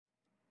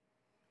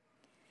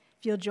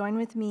If you'll join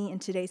with me in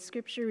today's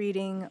scripture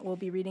reading, we'll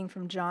be reading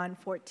from John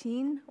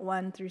 14,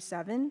 1 through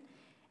 7.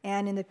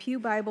 And in the Pew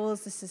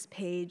Bibles, this is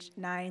page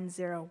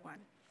 901.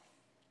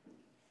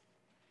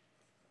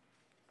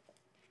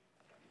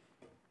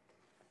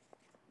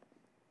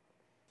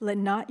 Let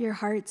not your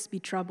hearts be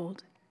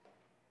troubled.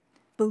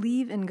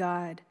 Believe in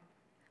God.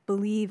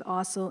 Believe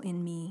also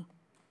in me.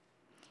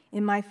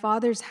 In my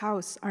Father's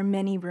house are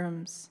many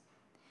rooms.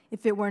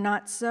 If it were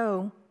not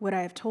so, would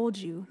I have told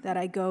you that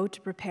I go to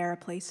prepare a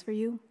place for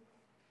you?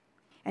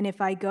 And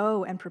if I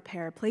go and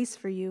prepare a place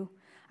for you,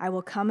 I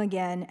will come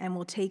again and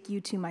will take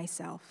you to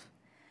myself,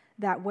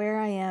 that where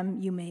I am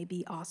you may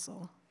be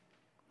also.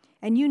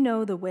 And you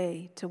know the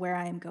way to where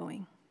I am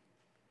going.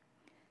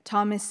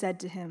 Thomas said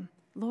to him,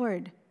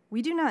 Lord,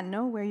 we do not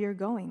know where you're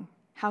going.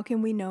 How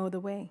can we know the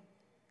way?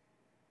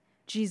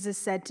 Jesus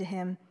said to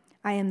him,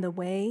 I am the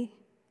way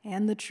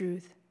and the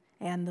truth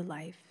and the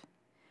life.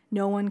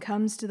 No one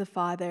comes to the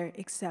Father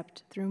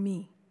except through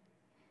me.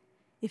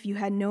 If you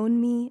had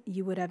known me,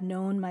 you would have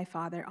known my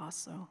Father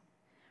also.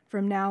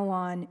 From now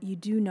on, you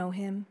do know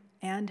him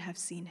and have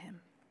seen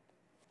him.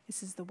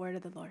 This is the word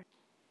of the Lord.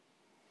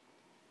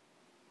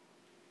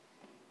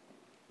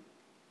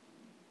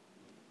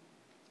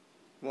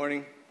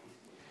 Morning.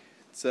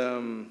 It's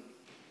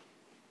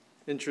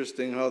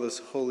interesting how this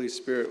Holy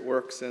Spirit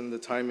works and the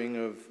timing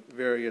of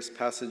various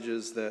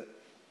passages that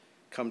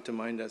come to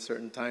mind at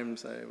certain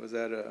times. I was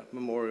at a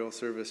memorial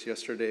service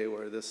yesterday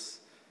where this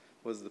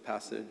was the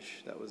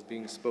passage that was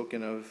being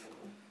spoken of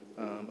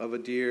a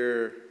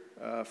dear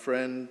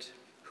friend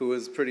who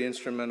was pretty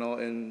instrumental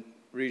in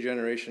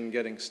regeneration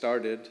getting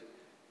started.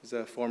 He's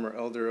a former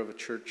elder of a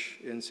church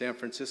in San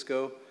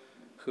Francisco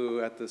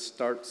who at the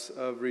starts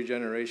of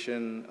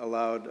regeneration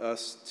allowed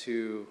us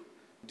to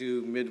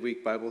do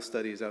midweek Bible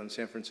studies out in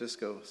San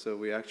Francisco. So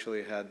we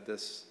actually had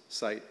this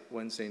site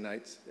Wednesday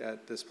nights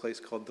at this place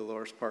called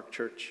Dolores Park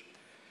Church.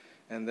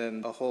 And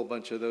then a whole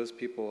bunch of those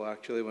people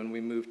actually, when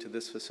we moved to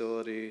this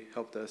facility,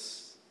 helped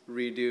us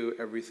redo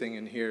everything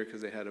in here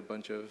because they had a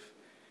bunch of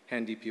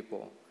handy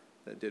people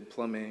that did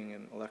plumbing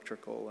and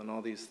electrical and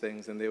all these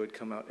things. And they would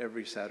come out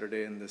every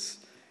Saturday, and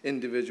this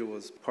individual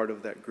was part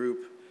of that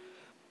group.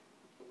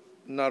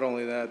 Not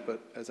only that,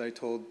 but as I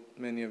told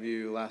many of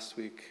you last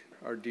week,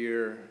 our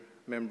dear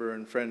member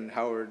and friend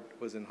Howard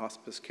was in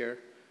hospice care,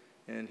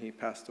 and he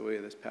passed away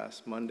this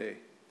past Monday.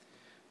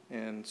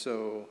 And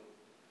so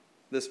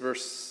this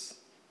verse,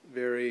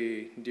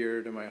 very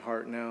dear to my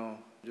heart now,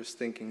 just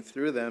thinking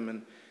through them,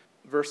 and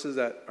verses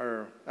that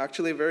are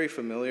actually very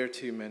familiar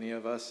to many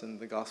of us in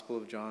the Gospel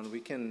of John.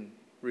 We can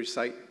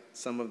recite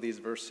some of these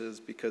verses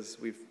because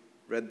we've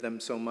read them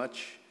so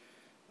much,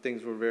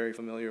 things we're very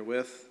familiar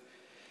with.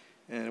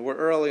 And we're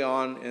early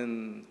on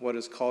in what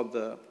is called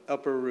the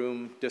Upper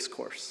Room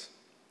Discourse.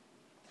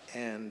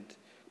 And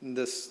in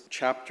this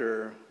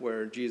chapter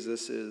where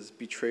Jesus is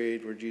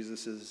betrayed, where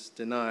Jesus is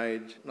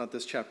denied, not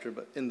this chapter,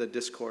 but in the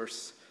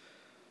discourse.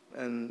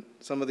 And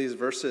some of these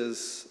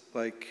verses,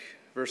 like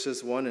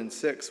verses 1 and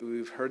 6,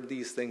 we've heard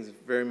these things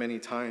very many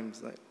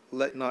times. Like,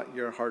 let not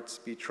your hearts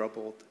be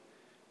troubled.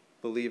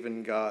 Believe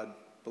in God.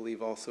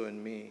 Believe also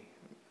in me.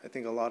 I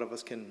think a lot of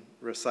us can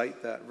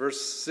recite that. Verse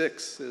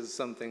 6 is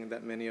something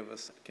that many of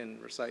us can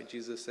recite.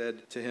 Jesus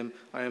said to him,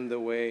 I am the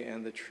way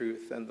and the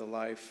truth and the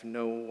life.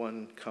 No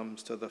one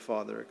comes to the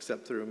Father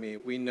except through me.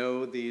 We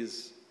know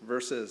these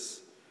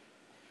verses.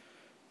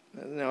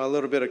 Now, a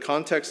little bit of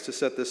context to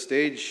set the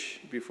stage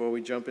before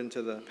we jump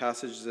into the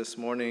passage this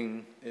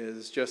morning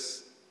is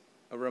just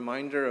a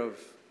reminder of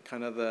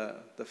kind of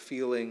the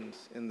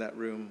feelings in that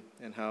room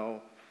and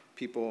how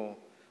people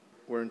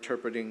were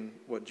interpreting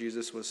what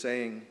Jesus was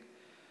saying.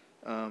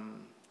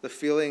 The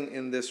feeling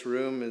in this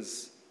room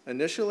is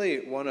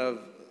initially one of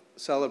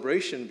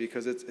celebration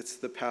because it's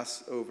the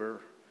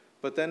Passover,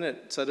 but then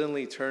it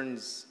suddenly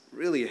turns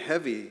really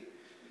heavy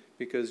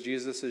because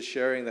Jesus is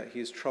sharing that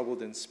he's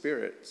troubled in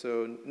spirit.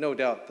 So no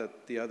doubt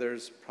that the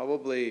others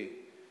probably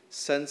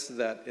sense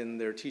that in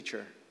their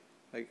teacher.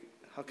 Like,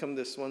 how come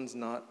this one's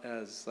not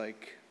as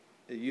like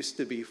it used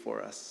to be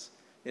for us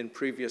in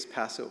previous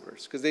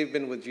Passovers? Because they've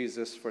been with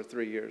Jesus for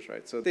 3 years,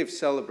 right? So they've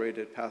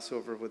celebrated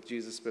Passover with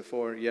Jesus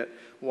before, yet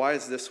why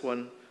is this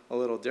one a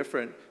little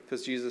different?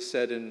 Because Jesus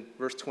said in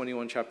verse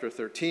 21, chapter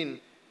 13,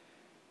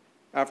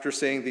 after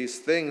saying these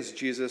things,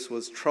 Jesus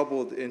was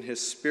troubled in his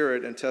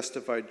spirit and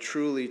testified,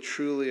 truly,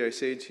 truly, I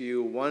say to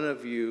you, one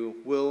of you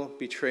will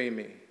betray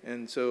me.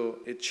 And so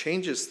it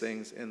changes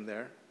things in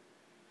there.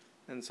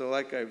 And so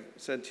like I've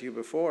said to you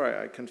before,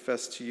 I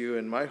confess to you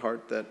in my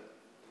heart that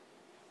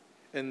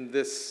in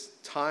this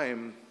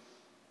time,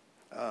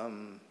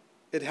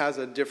 it has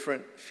a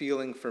different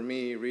feeling for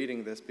me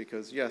reading this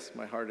because, yes,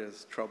 my heart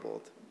is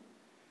troubled.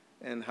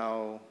 And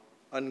how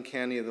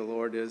uncanny the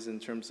Lord is in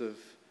terms of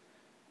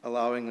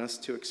allowing us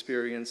to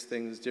experience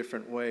things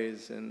different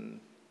ways. And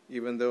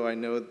even though I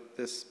know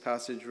this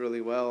passage really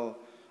well,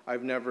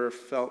 I've never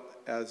felt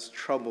as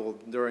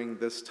troubled during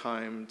this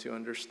time to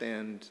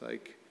understand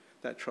like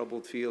that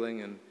troubled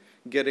feeling, and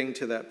getting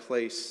to that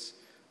place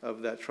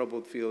of that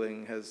troubled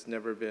feeling has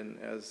never been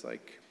as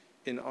like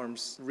in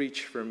arm's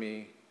reach for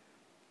me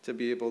to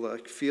be able to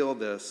feel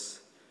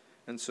this.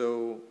 And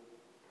so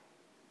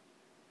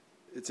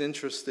it's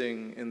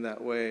interesting in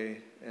that way,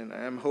 and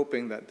I'm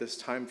hoping that this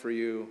time for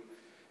you,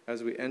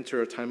 as we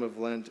enter a time of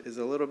Lent, is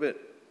a little bit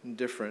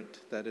different,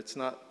 that it's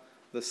not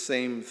the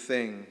same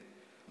thing.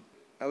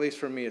 At least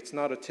for me, it's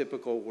not a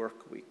typical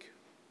work week.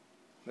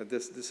 That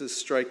this is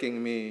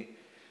striking me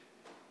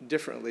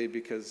differently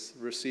because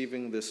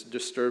receiving this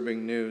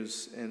disturbing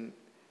news, and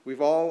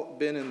we've all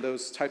been in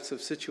those types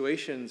of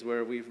situations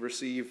where we've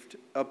received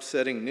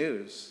upsetting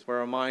news, where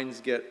our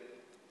minds get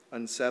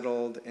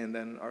unsettled and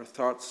then our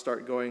thoughts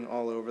start going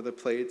all over the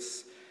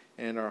place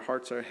and our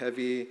hearts are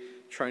heavy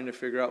trying to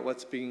figure out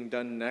what's being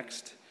done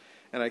next.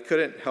 And I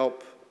couldn't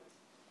help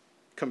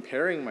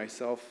comparing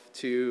myself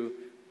to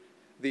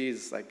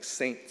these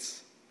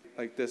saints,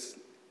 like this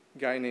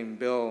guy named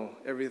Bill,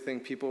 everything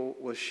people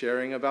was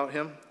sharing about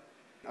him.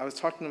 I was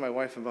talking to my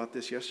wife about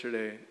this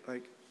yesterday.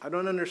 I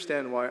don't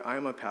understand why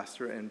I'm a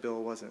pastor and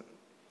Bill wasn't.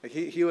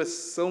 He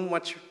was so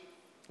much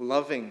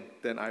loving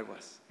than I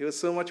was. He was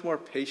so much more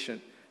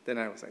patient than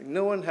I was.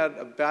 No one had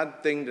a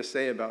bad thing to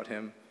say about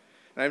him.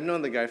 And I've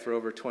known the guy for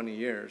over 20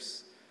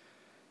 years.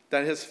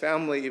 That his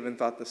family even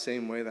thought the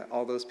same way that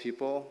all those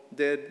people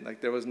did.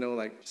 There was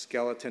no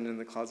skeleton in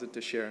the closet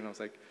to share. And I was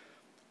like,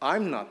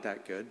 I'm not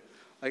that good.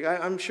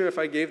 I'm sure if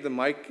I gave the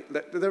mic,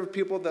 there are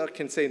people that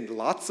can say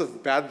lots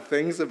of bad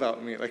things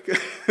about me.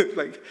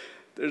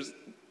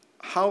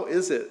 How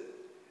is it?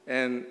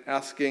 And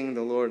asking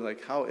the Lord,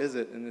 how is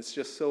it? And it's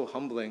just so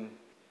humbling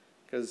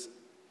because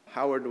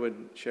Howard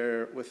would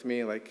share with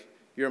me,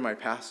 you're my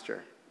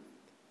pastor.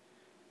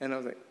 And I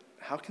was like,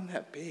 how can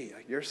that be?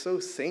 You're so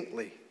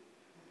saintly.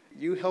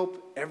 You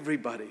help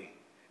everybody.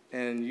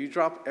 And you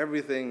drop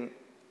everything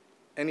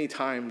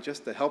anytime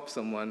just to help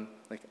someone.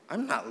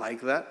 I'm not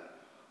like that.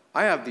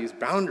 I have these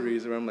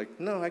boundaries where I'm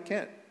no, I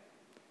can't.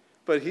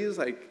 But he's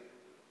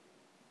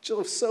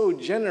just so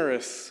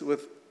generous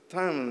with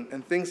time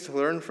and things to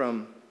learn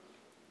from.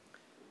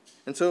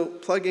 And so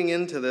plugging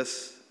into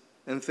this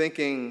and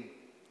thinking,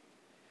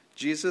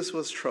 Jesus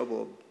was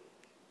troubled.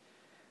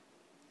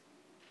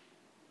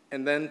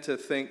 And then to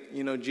think,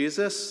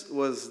 Jesus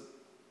was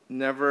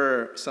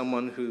never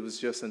someone who was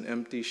just an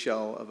empty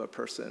shell of a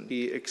person.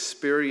 He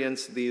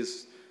experienced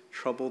these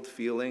troubled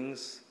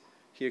feelings.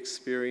 He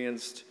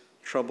experienced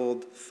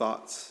troubled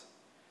thoughts.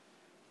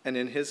 And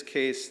in his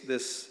case,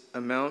 this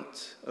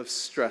amount of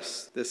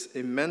stress, this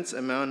immense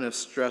amount of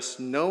stress,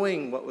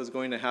 knowing what was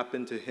going to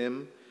happen to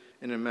him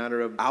in a matter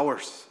of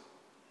hours.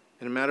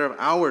 In a matter of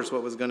hours,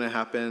 what was going to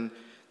happen,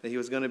 that he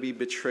was going to be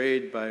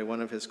betrayed by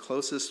one of his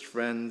closest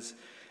friends,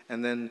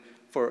 and then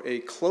for a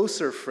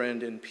closer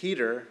friend in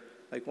Peter,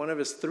 one of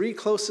his 3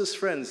 closest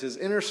friends, his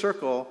inner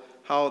circle,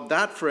 how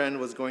that friend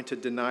was going to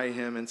deny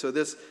him. And so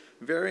this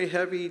very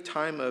heavy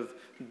time of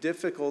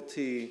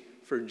difficulty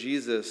for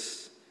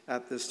Jesus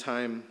at this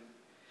time.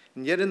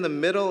 And yet in the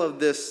middle of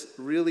this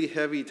really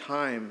heavy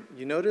time,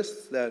 you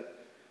notice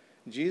that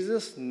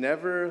Jesus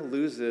never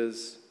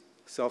loses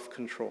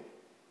self-control.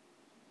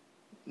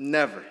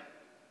 Never.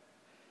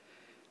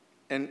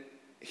 And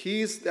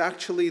he's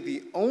actually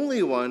the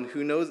only one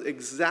who knows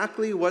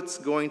exactly what's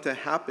going to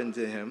happen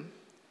to him,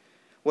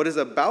 what is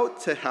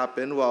about to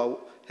happen while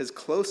his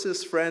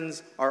closest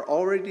friends are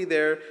already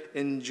there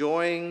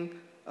enjoying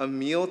a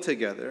meal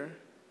together,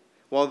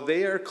 while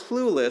they are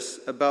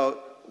clueless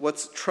about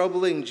what's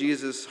troubling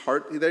Jesus'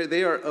 heart.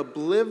 They are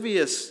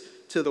oblivious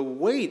to the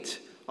weight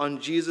on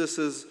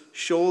Jesus'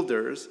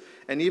 shoulders.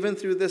 And even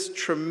through this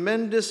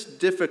tremendous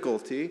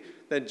difficulty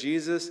that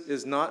Jesus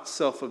is not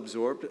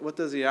self-absorbed, what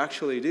does he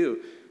actually do?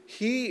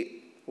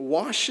 He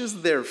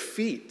washes their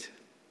feet,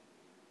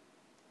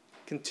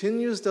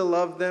 continues to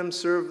love them,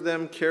 serve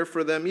them, care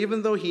for them,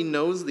 even though he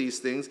knows these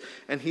things,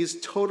 and he's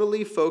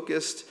totally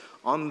focused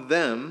on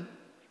them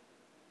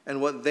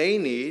and what they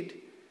need,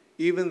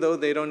 even though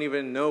they don't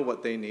even know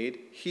what they need.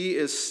 He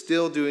is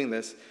still doing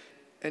this.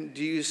 And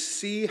do you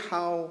see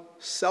how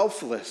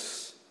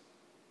selfless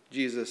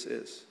Jesus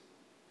is?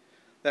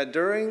 That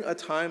during a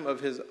time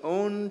of his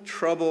own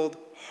troubled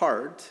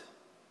heart,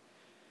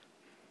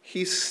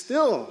 he's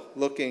still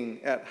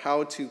looking at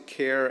how to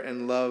care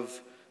and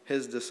love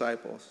his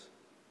disciples.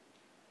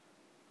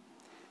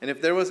 And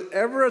if there was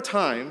ever a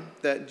time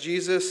that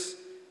Jesus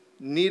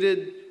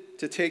needed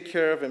to take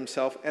care of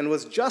himself and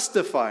was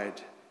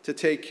justified to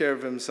take care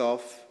of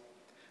himself,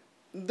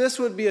 this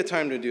would be a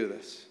time to do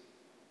this.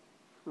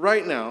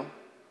 Right now.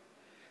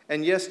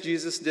 And yes,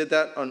 Jesus did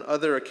that on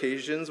other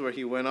occasions where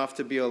he went off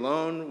to be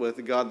alone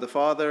with God the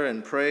Father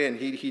and pray, and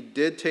he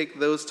did take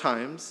those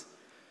times.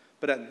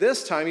 But at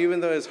this time,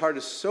 even though his heart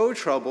is so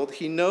troubled,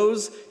 he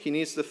knows he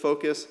needs to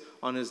focus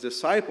on his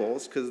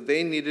disciples because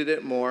they needed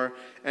it more,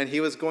 and he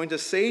was going to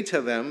say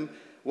to them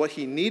what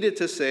he needed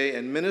to say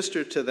and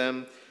minister to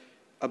them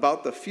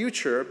about the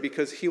future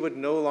because he would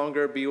no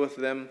longer be with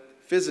them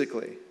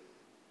physically.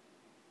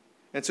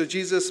 And so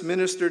Jesus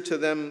ministered to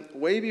them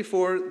way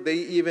before they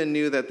even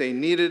knew that they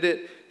needed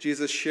it.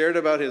 Jesus shared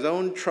about his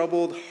own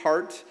troubled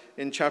heart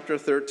in chapter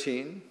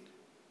 13.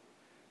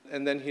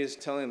 And then he's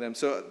telling them.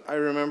 So I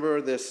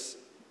remember this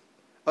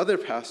other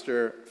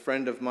pastor,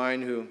 friend of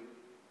mine,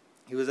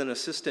 he was an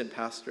assistant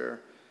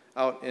pastor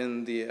out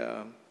in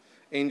the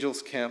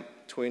Angels Camp,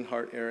 Twain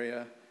Harte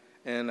area.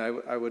 And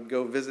I would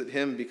go visit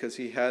him because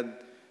he had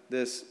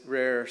this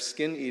rare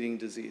skin-eating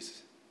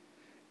disease.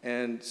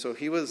 And so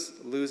he was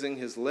losing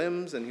his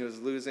limbs, and he was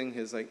losing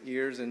his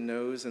ears and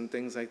nose and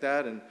things like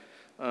that.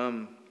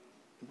 And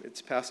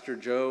it's Pastor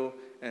Joe,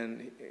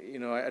 and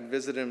I'd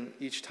visit him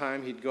each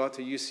time. He'd go out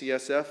to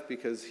UCSF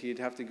because he'd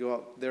have to go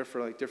out there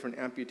for different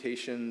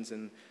amputations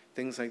and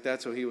things like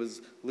that. So he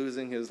was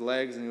losing his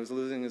legs, and he was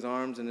losing his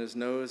arms and his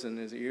nose and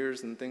his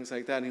ears and things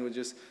like that. And he would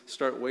just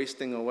start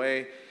wasting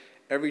away.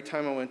 Every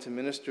time I went to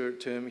minister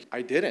to him,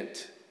 I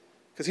didn't,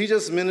 because he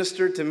just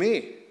ministered to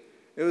me.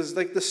 It was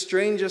the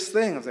strangest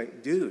thing. I was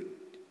like, dude,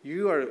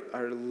 you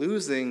are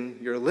losing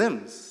your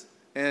limbs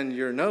and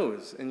your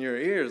nose and your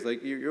ears.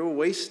 You're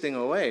wasting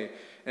away.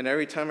 And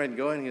every time I'd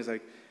go in, he was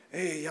like,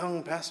 hey,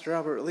 young Pastor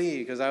Albert Lee,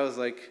 because I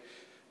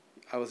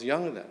was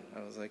young then.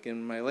 I was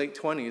in my late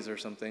 20s or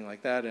something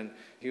like that. And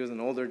he was an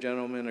older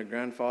gentleman, a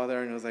grandfather.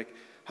 And he was like,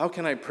 how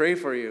can I pray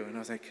for you? And I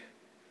was like,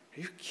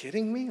 are you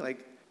kidding me?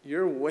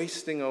 You're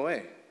wasting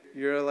away.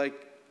 You're like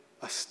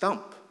a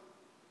stump.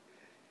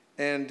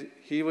 And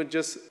he would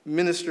just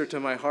minister to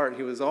my heart.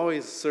 He was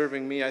always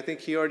serving me. I think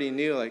he already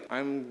knew,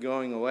 I'm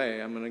going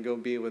away. I'm going to go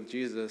be with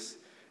Jesus.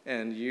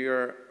 And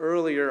you're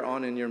earlier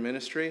on in your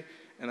ministry,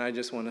 and I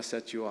just want to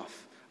set you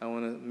off. I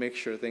want to make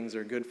sure things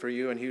are good for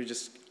you. And he would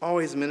just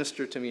always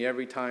minister to me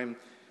every time.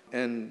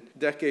 And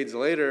decades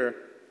later,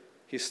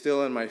 he's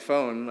still in my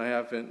phone. I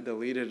haven't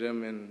deleted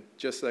him. And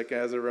just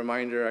as a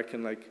reminder, I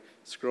can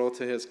scroll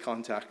to his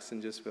contacts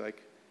and just be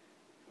like,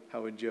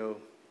 how would Joe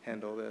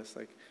handle this?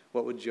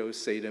 What would Joe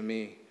say to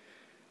me?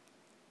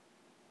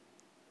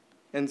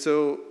 And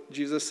so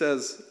Jesus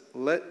says,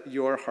 let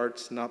your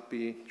hearts not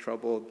be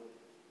troubled.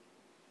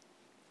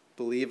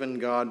 Believe in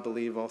God,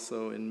 believe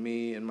also in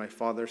me. In my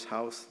Father's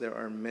house there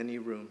are many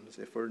rooms.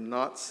 If it were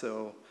not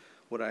so,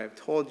 would I have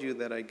told you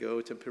that I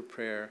go to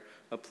prepare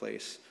a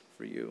place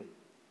for you?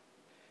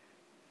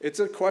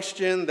 It's a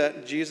question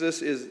that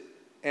Jesus is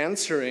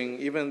answering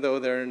even though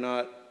they're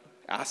not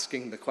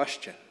asking the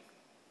question.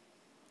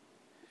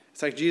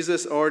 It's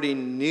Jesus already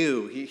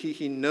knew.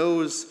 He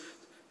knows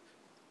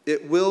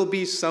it will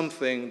be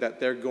something that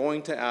they're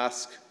going to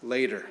ask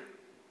later.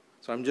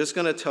 So I'm just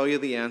going to tell you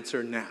the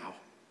answer now.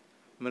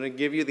 I'm going to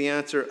give you the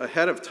answer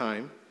ahead of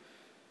time.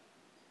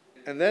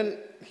 And then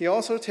he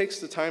also takes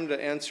the time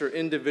to answer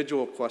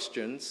individual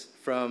questions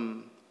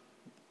from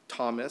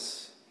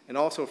Thomas and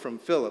also from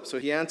Philip. So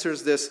he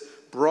answers this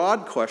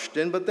broad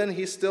question, but then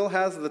he still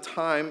has the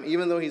time,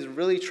 even though he's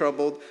really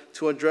troubled,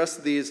 to address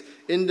these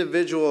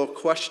individual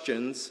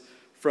questions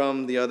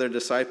from the other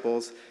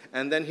disciples.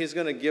 And then he's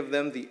going to give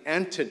them the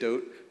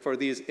antidote for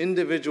these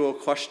individual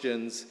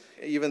questions,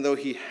 even though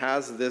he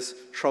has this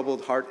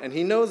troubled heart. And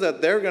he knows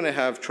that they're going to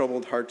have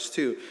troubled hearts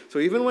too. So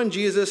even when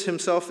Jesus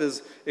himself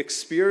is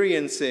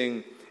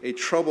experiencing a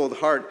troubled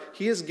heart,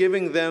 he is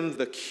giving them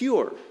the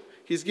cure.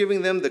 He's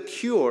giving them the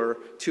cure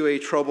to a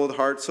troubled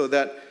heart so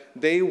that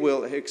they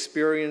will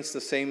experience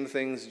the same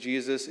things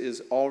Jesus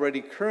is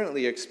already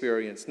currently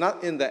experiencing.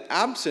 Not in the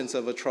absence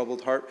of a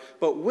troubled heart,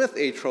 but with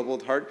a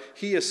troubled heart,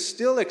 he is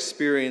still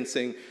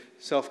experiencing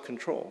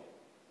self-control,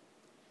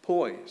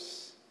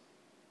 poise,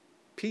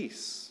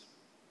 peace.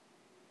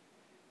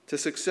 To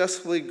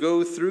successfully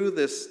go through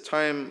this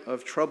time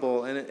of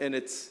trouble, and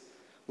it's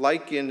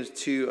likened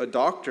to a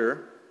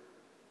doctor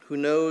who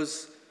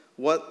knows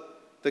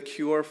what the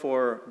cure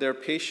for their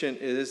patient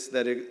is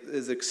that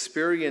is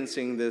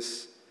experiencing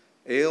this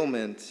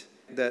ailment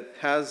that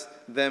has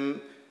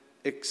them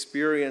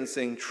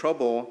experiencing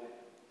trouble,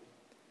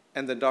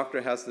 and the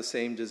doctor has the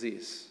same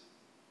disease.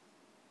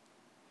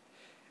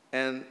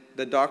 And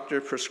the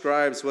doctor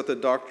prescribes what the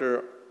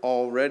doctor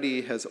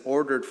already has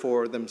ordered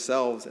for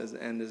themselves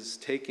and is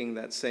taking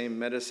that same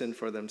medicine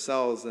for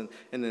themselves. And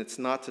it's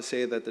not to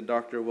say that the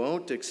doctor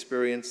won't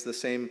experience the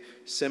same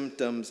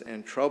symptoms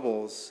and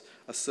troubles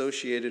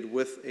associated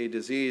with a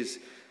disease.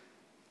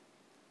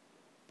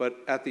 But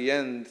at the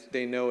end,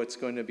 they know it's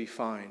going to be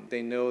fine.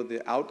 They know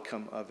the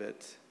outcome of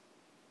it.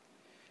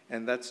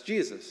 And that's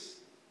Jesus.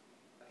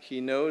 He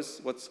knows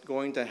what's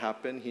going to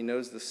happen. He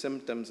knows the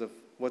symptoms of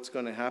what's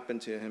going to happen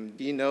to him.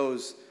 He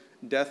knows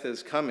death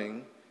is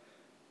coming,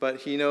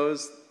 but he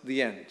knows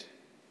the end.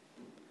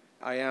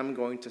 I am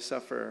going to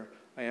suffer.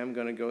 I am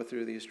going to go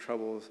through these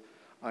troubles.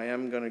 I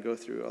am going to go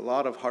through a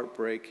lot of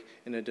heartbreak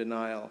and a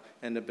denial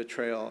and a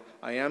betrayal.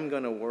 I am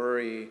going to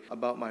worry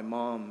about my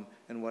mom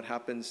and what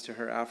happens to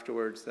her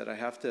afterwards, that I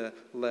have to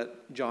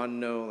let John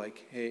know,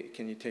 hey,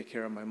 can you take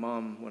care of my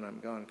mom when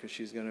I'm gone? Because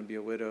she's going to be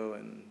a widow,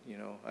 and,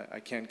 I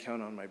can't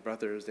count on my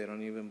brothers. They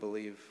don't even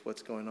believe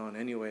what's going on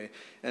anyway.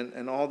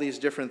 And all these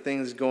different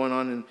things going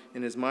on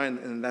in his mind,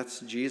 and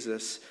that's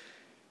Jesus.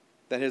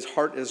 That his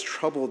heart is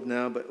troubled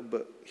now,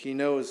 but he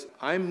knows,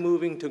 I'm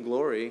moving to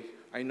glory.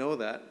 I know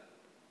that.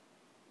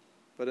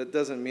 But it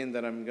doesn't mean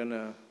that I'm going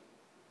to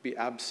be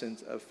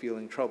absent of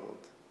feeling troubled.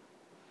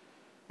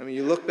 I mean,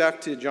 you look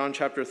back to John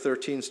chapter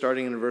 13,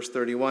 starting in verse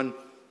 31.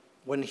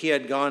 When he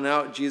had gone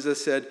out,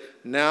 Jesus said,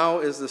 "Now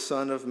is the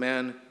Son of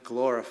Man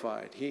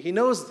glorified." He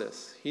knows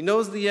this. He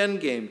knows the end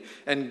game.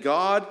 And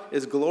God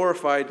is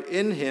glorified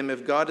in him.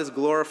 If God is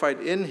glorified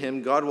in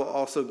him, God will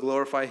also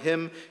glorify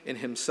him in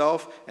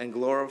himself and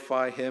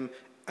glorify him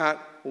at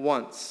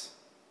once.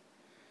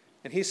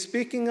 And he's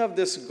speaking of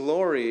this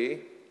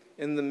glory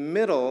in the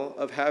middle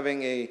of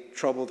having a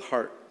troubled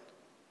heart.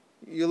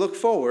 You look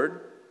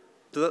forward,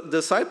 the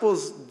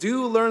disciples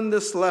do learn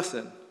this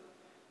lesson,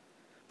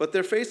 but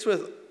they're faced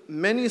with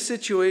many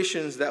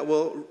situations that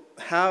will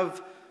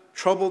have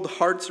troubled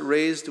hearts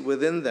raised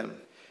within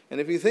them.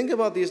 And if you think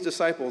about these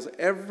disciples,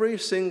 every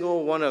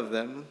single one of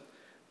them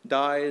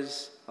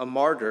dies a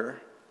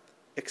martyr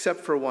except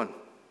for one,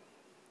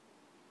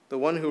 the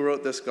one who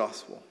wrote this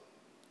gospel,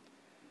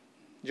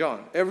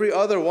 John. Every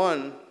other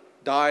one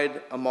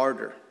died a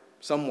martyr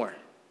somewhere.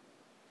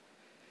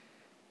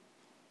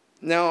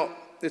 Now,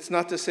 it's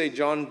not to say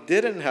John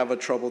didn't have a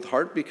troubled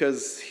heart,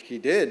 because he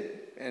did.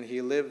 And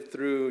he lived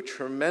through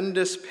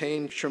tremendous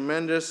pain,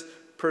 tremendous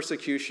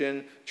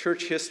persecution.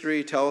 Church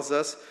history tells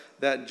us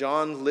that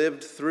John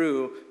lived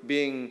through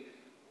being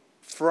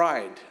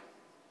fried,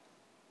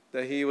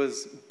 that he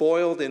was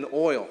boiled in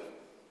oil.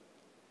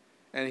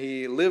 And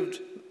he lived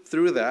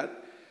through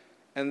that.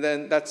 And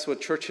then that's what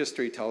church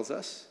history tells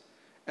us.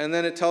 And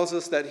then it tells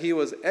us that he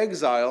was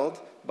exiled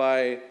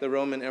by the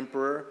Roman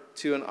emperor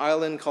to an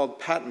island called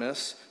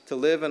Patmos to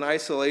live in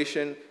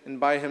isolation and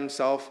by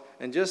himself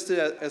and just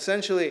to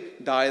essentially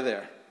die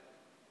there.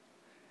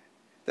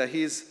 That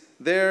he's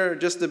there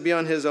just to be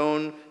on his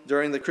own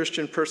during the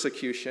Christian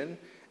persecution.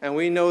 And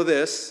we know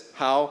this,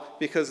 how?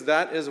 Because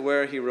that is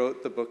where he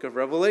wrote the book of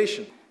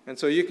Revelation. And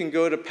so you can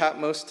go to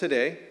Patmos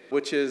today,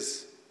 which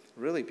is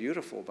really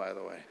beautiful, by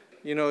the way.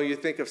 You know, you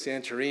think of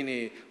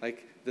Santorini,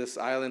 like this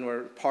island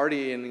where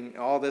party and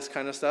all this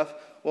kind of stuff.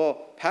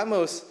 Well,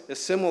 Patmos is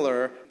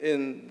similar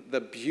in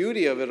the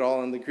beauty of it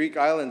all in the Greek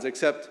islands,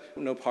 except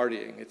no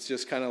partying. It's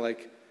just kind of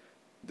like,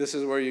 this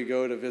is where you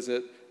go to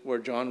visit where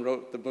John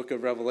wrote the book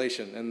of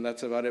Revelation, and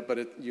that's about it.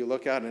 But you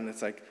look out, and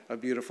it's like a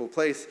beautiful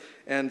place.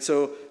 And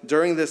so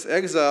during this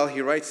exile,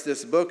 he writes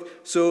this book.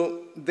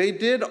 So they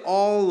did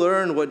all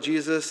learn what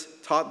Jesus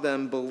taught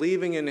them,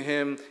 believing in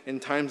him in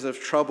times of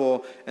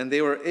trouble, and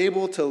they were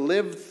able to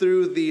live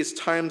through these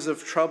times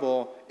of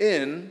trouble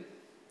in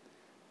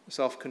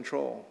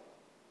self-control,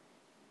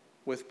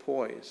 with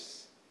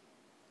poise,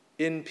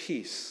 in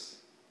peace.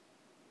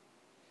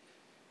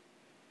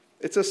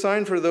 It's a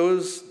sign for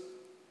those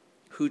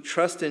who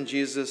trust in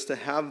Jesus to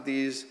have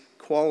these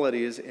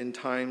qualities in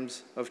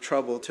times of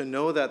trouble, to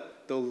know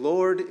that the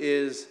Lord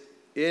is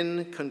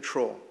in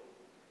control.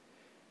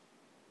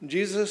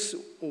 Jesus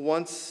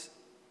wants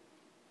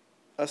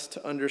us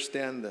to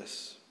understand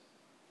this,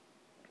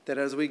 that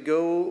as we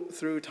go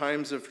through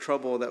times of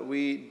trouble, that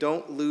we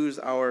don't lose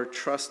our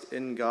trust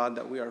in God,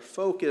 that we are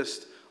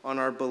focused on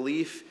our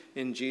belief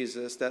in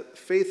Jesus, that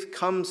faith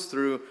comes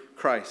through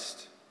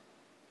Christ.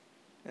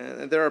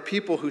 And there are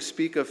people who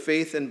speak of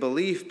faith and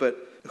belief,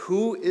 but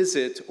who is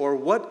it or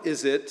what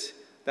is it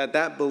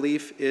that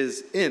belief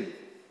is in?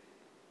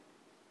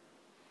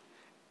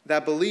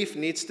 That belief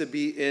needs to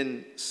be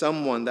in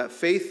someone. That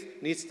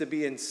faith needs to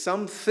be in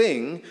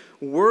something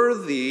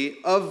worthy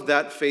of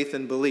that faith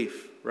and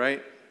belief,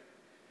 right?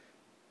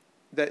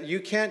 That you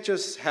can't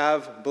just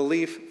have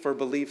belief for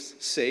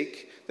belief's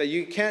sake. That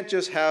you can't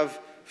just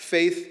have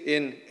faith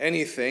in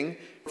anything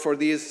for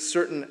these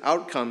certain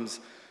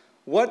outcomes.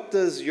 What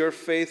does your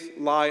faith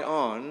lie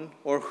on,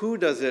 or who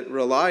does it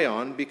rely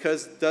on?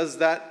 Because does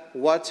that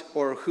what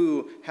or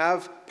who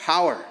have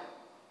power?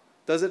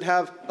 Does it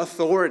have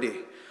authority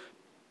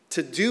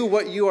to do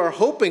what you are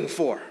hoping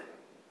for?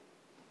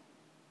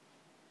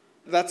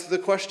 That's the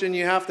question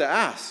you have to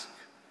ask.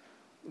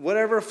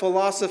 Whatever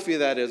philosophy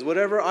that is,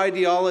 whatever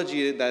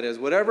ideology that is,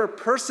 whatever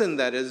person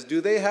that is,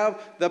 do they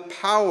have the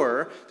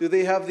power, do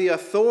they have the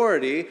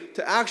authority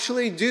to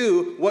actually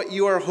do what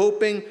you are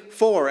hoping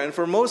for? And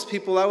for most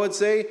people, I would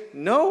say,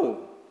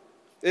 no.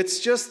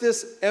 It's just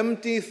this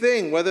empty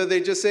thing, whether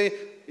they just say,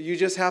 you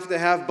just have to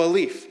have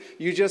belief,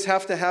 you just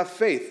have to have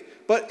faith.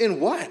 But in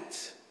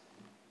what?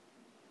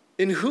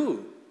 In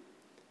who?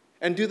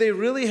 And do they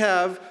really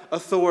have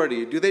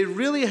authority? Do they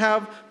really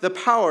have the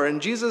power?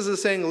 And Jesus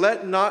is saying,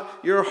 let not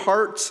your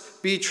hearts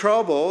be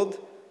troubled.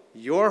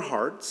 Your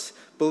hearts.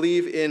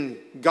 Believe in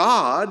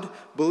God.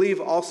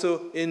 Believe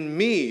also in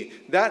me.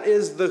 That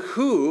is the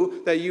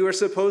who that you are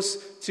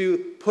supposed to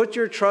put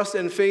your trust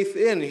and faith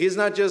in. He's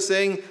not just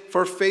saying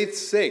for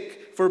faith's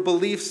sake, for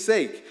belief's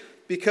sake.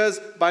 Because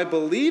by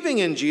believing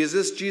in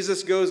Jesus,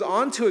 Jesus goes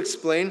on to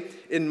explain,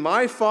 in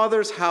my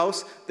Father's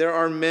house there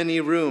are many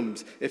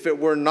rooms. If it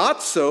were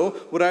not so,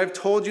 would I have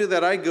told you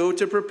that I go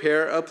to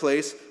prepare a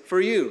place for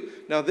you?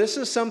 Now this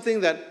is something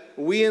that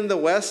we in the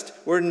West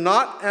were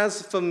not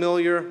as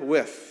familiar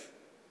with.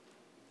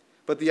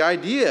 But the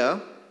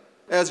idea,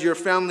 as your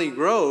family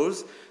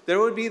grows, there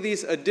would be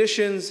these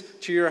additions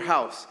to your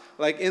house.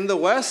 Like in the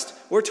West,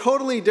 we're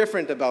totally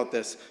different about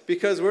this.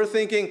 Because we're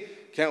thinking,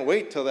 can't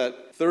wait till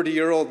that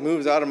 30-year-old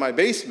moves out of my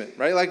basement,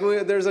 right? Like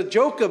there's a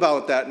joke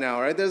about that now,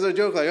 right? There's a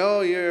joke like,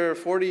 oh, your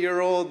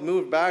 40-year-old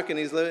moved back and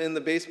he's living in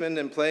the basement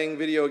and playing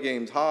video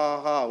games. Ha,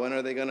 ha, ha. When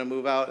are they going to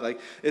move out? Like,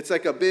 it's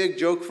like a big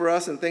joke for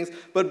us and things.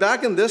 But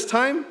back in this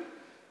time,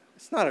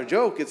 it's not a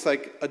joke. It's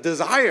like a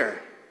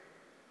desire.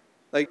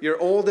 Like your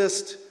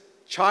oldest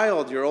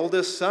child, your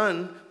oldest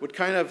son would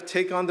kind of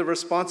take on the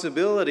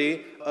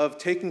responsibility of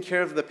taking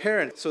care of the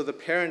parents. So the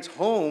parents'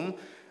 home,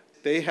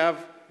 they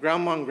have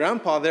grandma and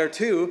grandpa there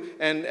too.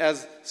 And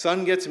as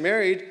son gets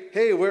married,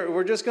 hey,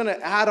 we're just going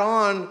to add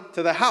on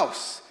to the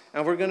house.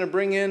 And we're going to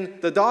bring in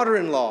the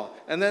daughter-in-law.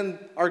 And then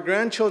our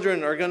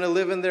grandchildren are going to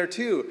live in there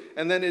too.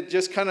 And then it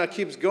just kind of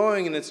keeps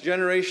going, and it's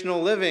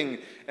generational living.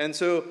 And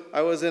so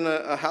I was in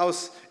a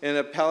house in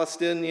a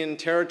Palestinian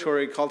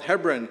territory called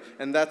Hebron.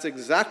 And that's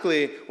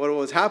exactly what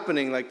was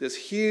happening. Like this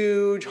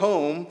huge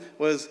home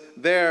was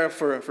there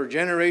for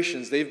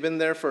generations. They've been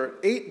there for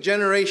 8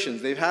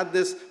 generations. They've had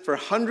this for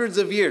hundreds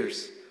of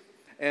years.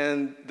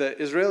 And the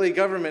Israeli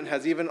government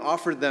has even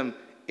offered them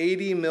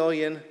 $80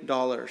 million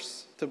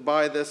to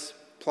buy this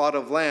plot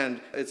of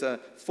land. It's a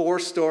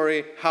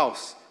 4-story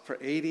house for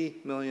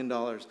 $80 million. I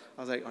was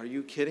like, are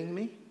you kidding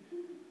me?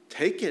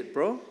 Take it,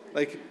 bro.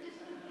 Like,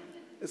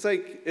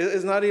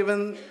 it's not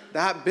even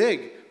that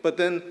big. But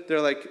then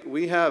they're like,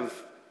 we have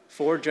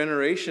 4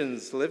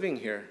 generations living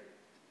here.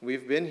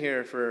 We've been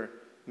here for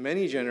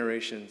many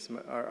generations,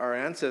 our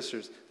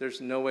ancestors.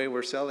 There's no way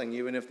we're selling,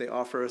 even if they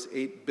offer us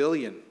 $8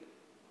 billion.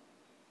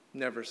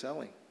 Never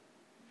selling.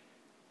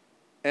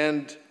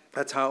 And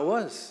that's how it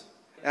was.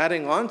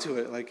 Adding on to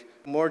it, like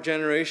more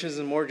generations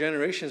and more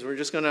generations. We're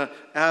just going to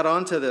add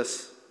on to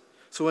this.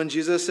 So when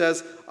Jesus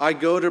says, I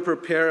go to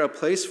prepare a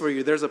place for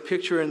you, there's a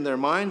picture in their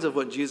minds of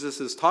what Jesus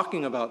is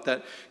talking about,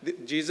 that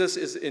Jesus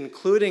is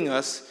including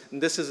us,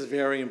 and this is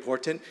very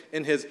important,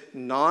 in his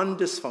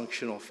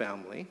non-dysfunctional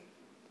family.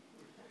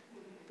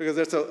 Because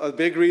that's a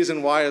big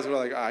reason why is we're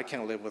like, I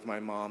can't live with my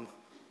mom.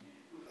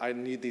 I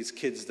need these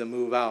kids to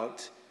move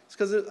out. It's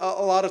because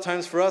a lot of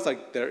times for us,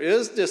 like, there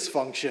is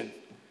dysfunction.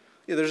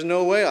 Yeah, there's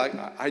no way.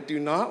 I do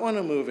not want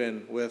to move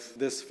in with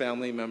this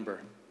family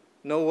member.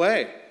 No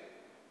way.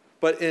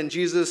 But in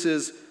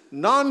Jesus'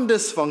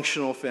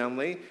 non-dysfunctional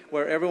family,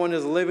 where everyone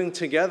is living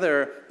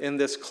together in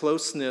this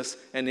closeness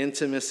and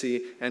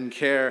intimacy and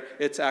care,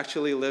 it's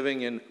actually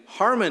living in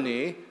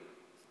harmony,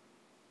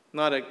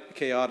 not a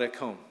chaotic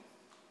home.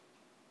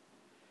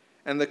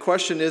 And the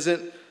question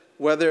isn't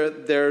whether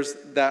there's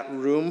that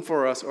room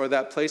for us or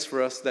that place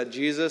for us, that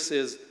Jesus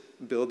is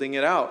building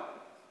it out.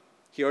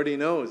 He already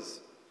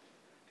knows.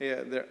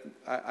 Hey,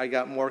 I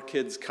got more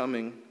kids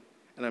coming,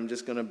 and I'm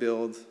just going to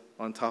build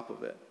on top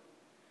of it.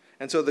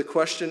 And so the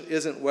question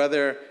isn't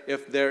whether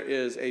if there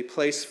is a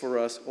place for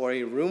us or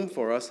a room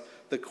for us.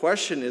 The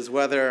question is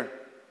whether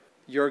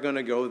you're going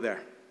to go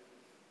there.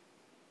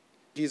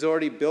 He's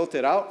already built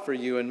it out for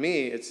you and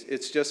me.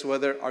 It's just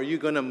whether, are you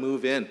going to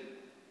move in?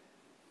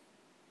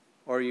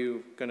 Or are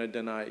you going to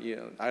deny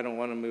it? I don't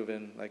want to move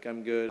in. Like,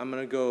 I'm good. I'm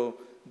going to go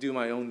do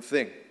my own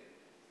thing.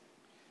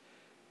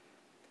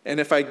 And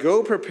if I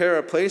go prepare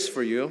a place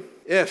for you,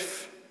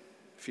 if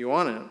you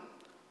want it,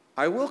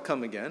 I will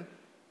come again.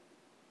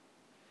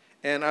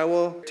 And I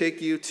will take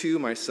you to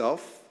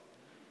myself,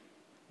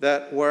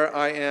 that where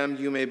I am,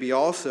 you may be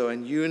also,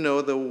 and you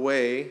know the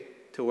way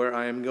to where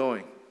I am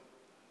going.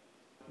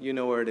 You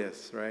know where it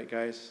is, right,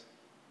 guys?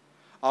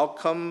 I'll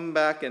come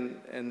back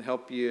and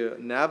help you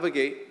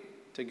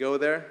navigate to go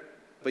there,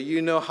 but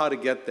you know how to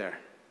get there.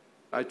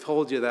 I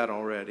told you that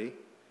already.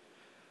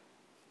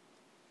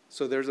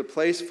 So there's a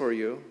place for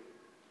you,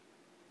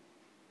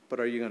 but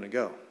are you going to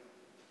go?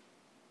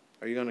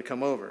 Are you going to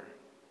come over?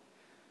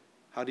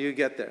 How do you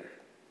get there?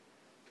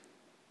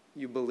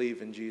 You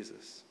believe in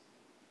Jesus.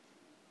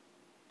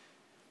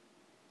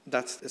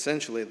 That's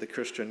essentially the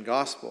Christian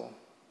gospel.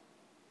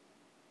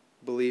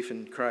 Belief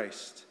in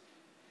Christ.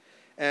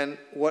 And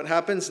what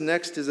happens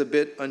next is a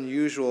bit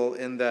unusual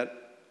in that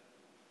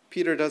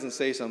Peter doesn't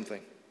say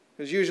something.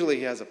 Because usually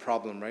he has a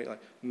problem, right?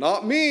 Like,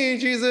 not me,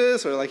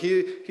 Jesus! Or like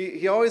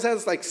he always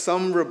has like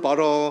some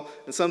rebuttal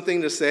and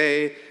something to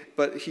say,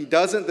 but he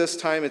doesn't this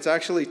time. It's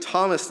actually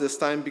Thomas this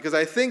time, because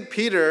I think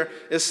Peter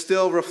is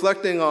still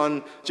reflecting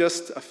on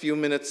just a few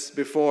minutes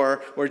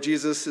before where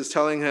Jesus is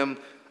telling him,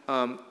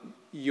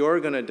 you're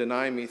going to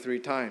deny me 3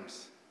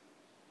 times.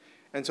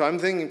 And so I'm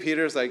thinking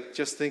Peter's like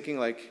just thinking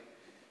like,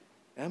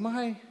 am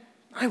I?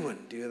 I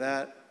wouldn't do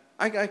that.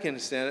 I can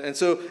understand it. And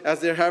so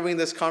as they're having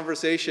this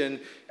conversation,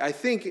 I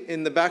think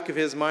in the back of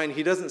his mind,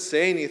 he doesn't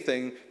say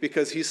anything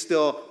because he's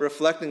still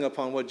reflecting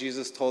upon what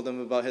Jesus told him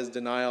about his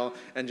denial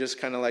and just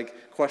kind of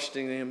like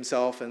questioning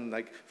himself and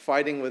like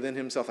fighting within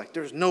himself. Like,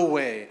 there's no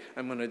way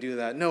I'm going to do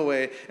that. No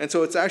way. And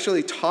so it's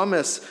actually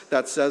Thomas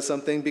that says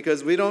something,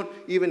 because we don't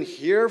even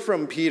hear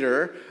from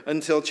Peter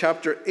until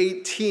chapter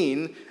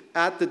 18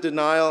 at the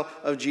denial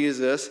of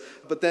Jesus.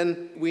 But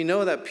then we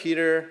know that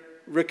Peter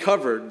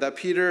recovered, that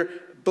Peter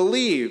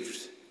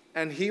believed,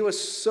 And he was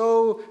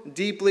so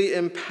deeply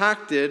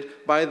impacted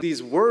by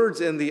these words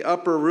in the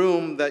upper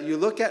room that you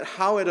look at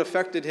how it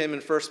affected him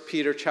in 1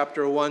 Peter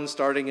chapter 1,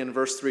 starting in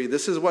verse 3.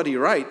 This is what he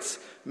writes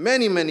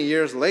many, many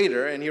years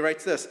later, and he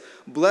writes this: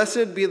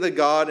 "Blessed be the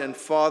God and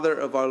Father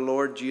of our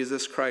Lord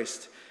Jesus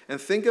Christ."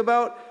 And think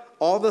about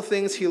all the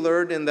things he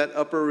learned in that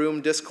upper room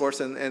discourse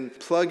and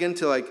plug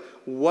into like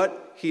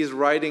what he's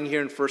writing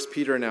here in 1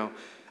 Peter now.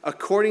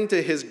 "According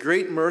to his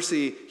great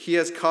mercy, he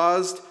has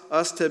caused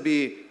us to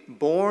be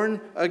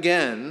born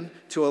again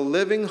to a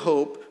living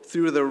hope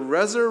through the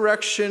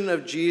resurrection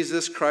of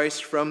Jesus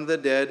Christ from the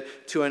dead,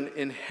 to an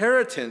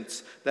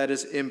inheritance that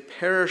is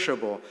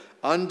imperishable,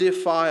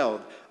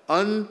 undefiled,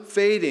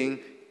 unfading,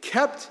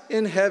 kept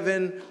in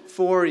heaven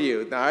for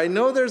you." Now, I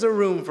know there's a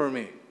room for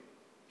me.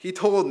 He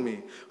told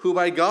me, "Who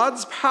by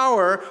God's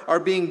power are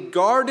being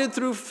guarded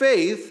through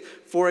faith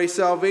for a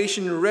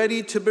salvation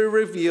ready to be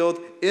revealed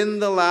in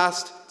the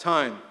last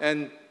time."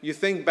 And you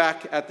think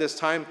back at this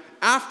time,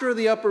 after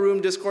the upper room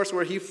discourse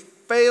where he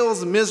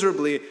fails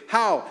miserably.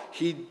 How?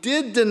 He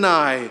did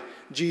deny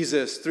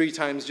Jesus 3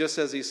 times, just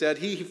as he said.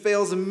 He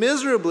fails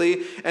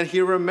miserably, and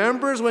he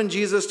remembers when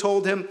Jesus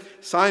told him,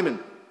 "Simon,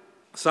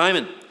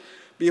 Simon,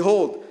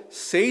 behold,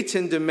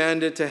 Satan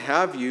demanded to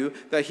have you,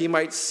 that he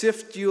might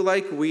sift you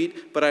like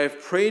wheat, but I have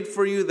prayed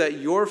for you that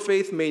your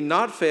faith may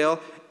not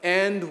fail,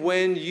 and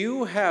when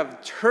you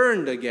have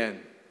turned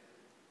again,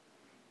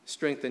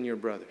 strengthen your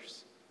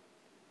brothers."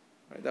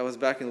 Right, that was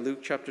back in Luke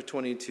chapter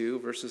 22,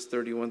 verses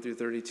 31 through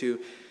 32.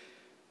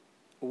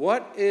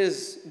 What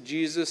is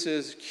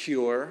Jesus'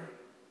 cure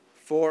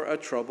for a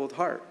troubled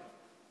heart?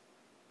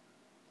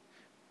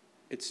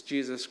 It's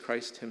Jesus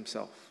Christ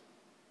himself.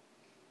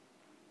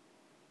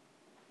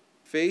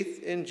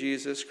 Faith in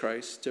Jesus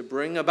Christ to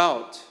bring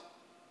about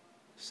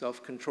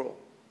self-control,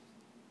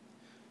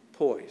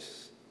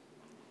 poise,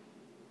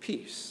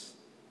 peace.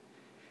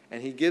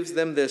 And he gives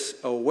them this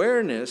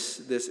awareness,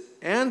 this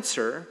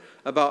answer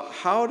about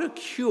how to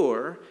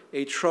cure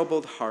a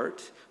troubled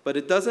heart, but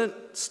it doesn't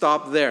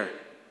stop there.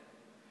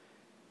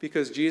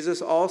 Because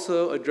Jesus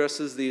also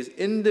addresses these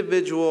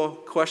individual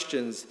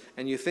questions.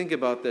 And you think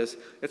about this,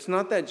 it's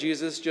not that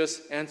Jesus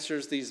just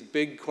answers these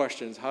big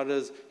questions. How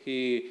does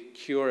he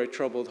cure a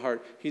troubled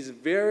heart? He's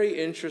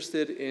very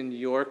interested in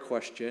your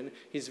question.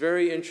 He's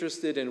very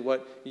interested in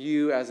what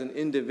you as an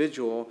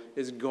individual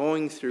is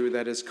going through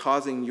that is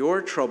causing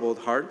your troubled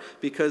heart,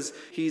 because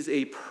he's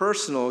a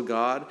personal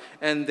God.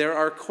 And there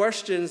are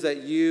questions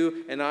that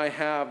you and I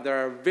have that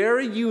are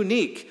very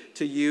unique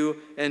to you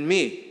and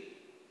me.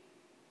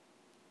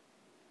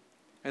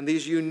 And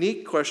these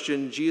unique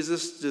questions,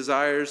 Jesus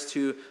desires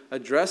to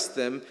address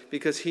them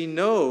because he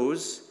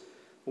knows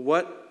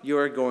what you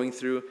are going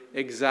through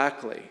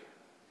exactly,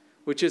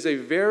 which is a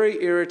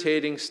very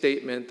irritating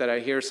statement that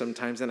I hear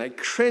sometimes. And I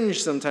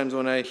cringe sometimes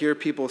when I hear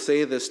people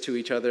say this to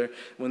each other,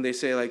 when they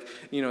say, like,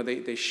 you know,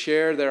 they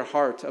share their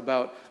heart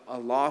about a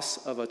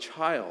loss of a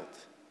child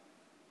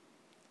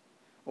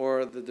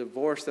or the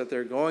divorce that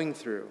they're going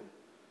through,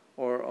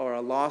 or a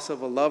loss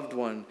of a loved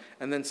one,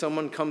 and then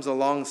someone comes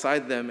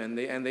alongside them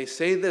and they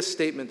say this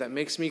statement that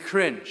makes me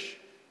cringe: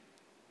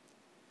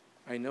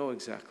 "I know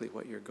exactly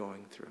what you're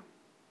going through."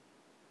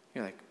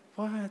 You're like,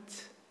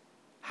 what?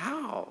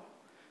 How?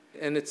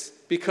 And it's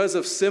because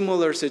of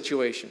similar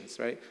situations,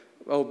 right?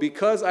 Oh,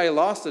 because I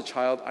lost a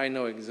child, I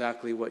know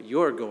exactly what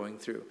you're going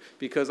through.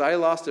 Because I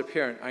lost a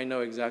parent, I know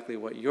exactly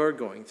what you're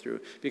going through.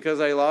 Because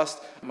I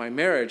lost my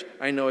marriage,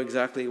 I know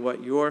exactly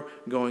what you're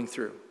going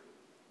through.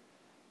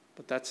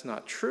 But that's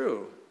not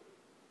true,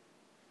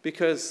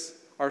 because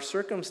our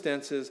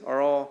circumstances are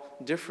all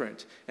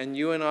different, and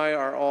you and I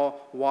are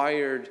all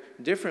wired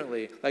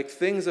differently. Like,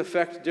 things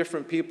affect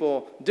different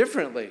people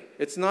differently.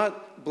 It's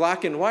not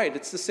black and white.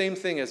 It's the same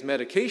thing as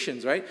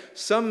medications, right?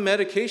 Some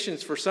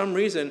medications, for some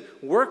reason,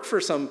 work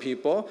for some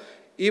people,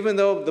 even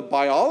though the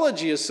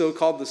biology is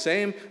so-called the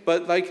same,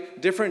 but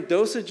like different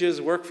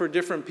dosages work for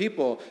different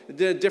people.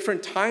 The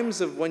different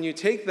times of when you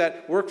take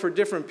that work for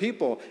different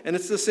people. And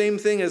it's the same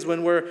thing as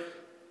when we're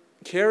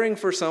caring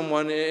for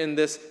someone in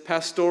this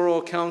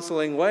pastoral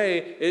counseling way.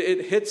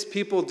 It hits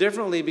people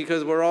differently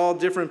because we're all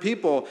different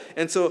people.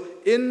 And so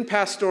in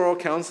pastoral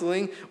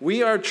counseling,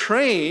 we are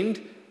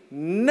trained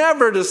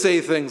never to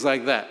say things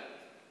like that.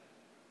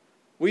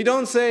 We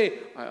don't say,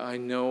 I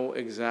know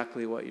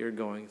exactly what you're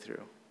going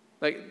through.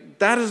 Like,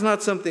 that is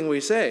not something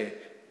we say,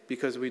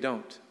 because we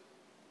don't.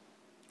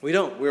 We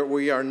don't.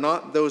 We are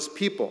not those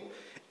people.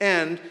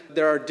 And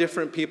there are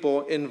different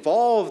people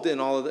involved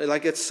in all of it.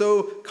 Like, it's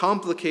so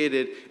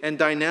complicated and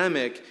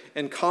dynamic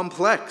and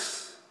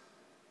complex.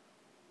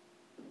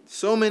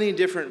 So many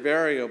different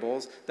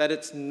variables that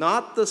it's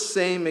not the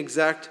same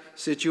exact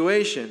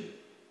situation.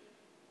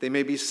 They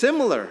may be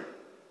similar,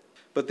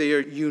 but they are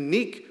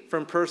unique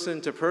from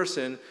person to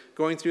person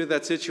going through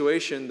that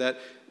situation, that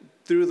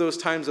through those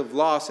times of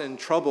loss and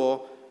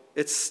trouble,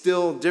 it's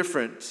still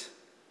different.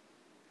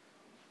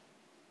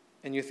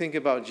 And you think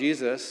about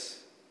Jesus,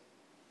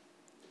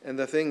 and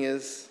the thing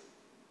is,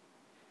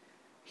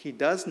 he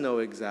does know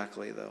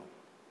exactly, though.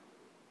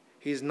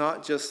 He's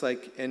not just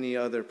like any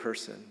other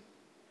person.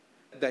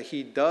 that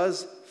he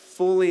does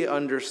fully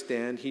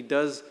understand. He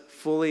does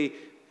fully,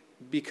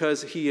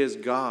 because he is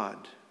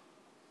God.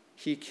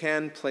 He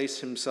can place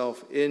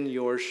himself in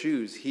your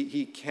shoes.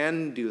 He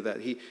can do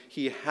that.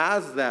 He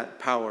has that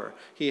power.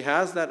 He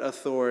has that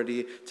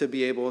authority to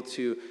be able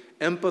to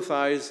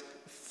empathize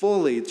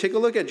fully. Take a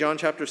look at John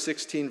chapter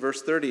 16,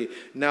 verse 30.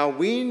 Now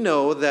we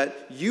know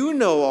that you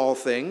know all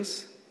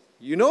things.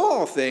 You know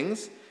all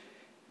things,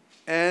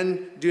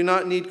 and do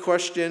not need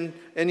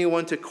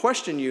anyone to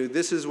question you.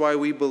 This is why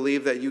we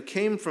believe that you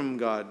came from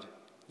God.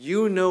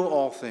 You know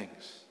all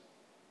things.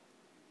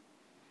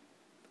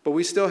 But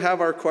we still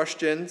have our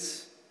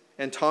questions,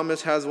 and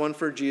Thomas has one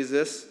for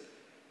Jesus.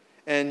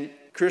 And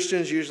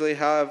Christians usually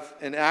have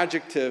an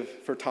adjective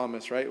for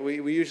Thomas, right?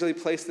 We usually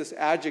place this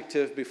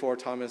adjective before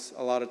Thomas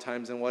a lot of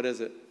times, and what is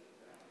it?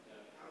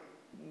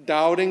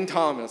 Doubting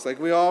Thomas. Like,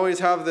 we always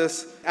have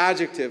this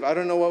adjective. I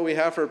don't know what we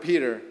have for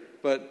Peter,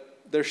 but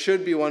there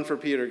should be one for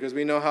Peter, because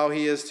we know how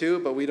he is too,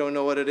 but we don't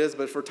know what it is.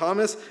 But for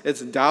Thomas,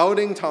 it's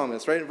doubting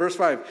Thomas, right? Verse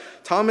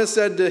 5, Thomas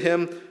said to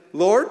him,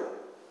 Lord,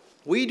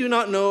 we do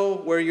not know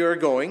where you're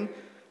going.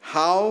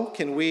 How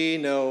can we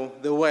know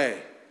the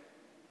way?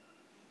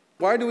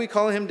 Why do we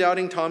call him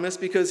doubting Thomas?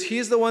 Because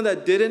he's the one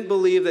that didn't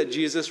believe that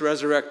Jesus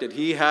resurrected.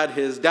 He had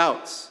his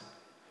doubts.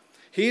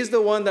 He's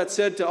the one that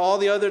said to all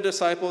the other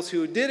disciples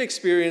who did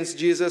experience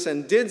Jesus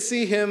and did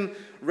see him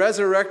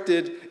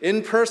resurrected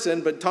in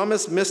person, but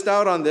Thomas missed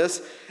out on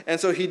this, and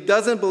so he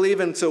doesn't believe.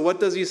 And so what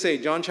does he say?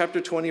 John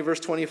chapter 20, verse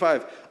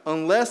 25.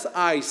 Unless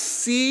I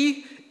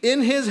see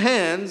in his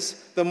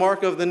hands the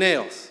mark of the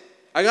nails.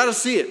 I got to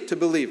see it to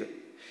believe it.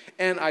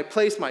 And I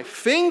place my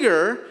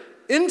finger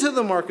into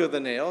the mark of the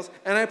nails,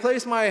 and I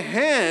place my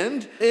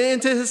hand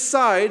into his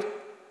side,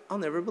 I'll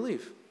never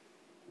believe.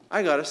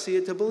 I got to see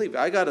it to believe it.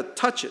 I got to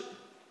touch it.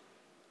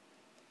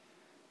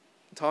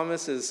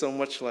 Thomas is so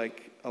much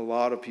like a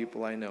lot of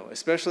people I know,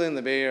 especially in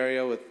the Bay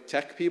Area with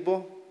tech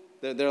people.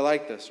 They're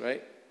like this,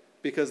 right?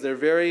 Because they're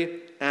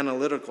very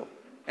analytical,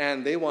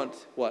 and they want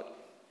what?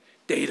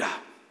 Data.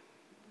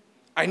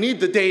 I need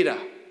the data.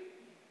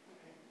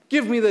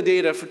 Give me the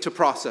data to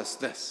process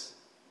this.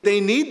 They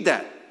need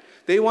that.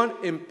 They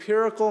want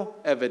empirical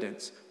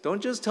evidence.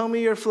 Don't just tell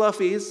me your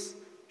fluffies.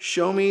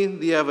 Show me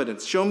the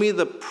evidence. Show me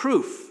the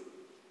proof.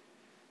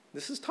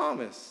 This is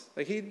Thomas.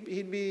 Like,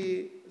 he'd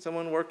be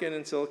someone working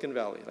in Silicon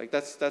Valley. Like,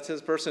 that's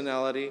his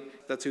personality.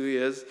 That's who he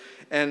is.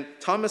 And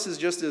Thomas is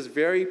just this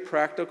very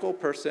practical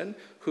person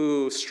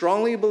who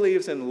strongly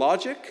believes in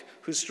logic,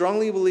 who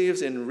strongly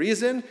believes in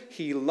reason.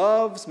 He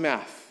loves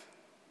math.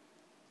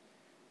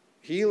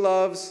 He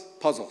loves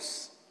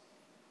puzzles.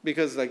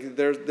 Because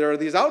there are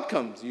these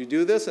outcomes. You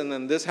do this, and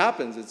then this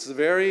happens. It's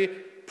very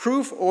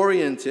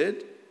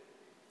proof-oriented.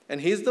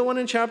 And he's the one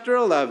in chapter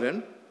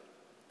 11.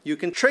 You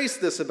can trace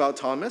this about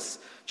Thomas.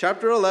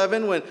 Chapter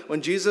 11,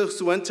 when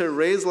Jesus went to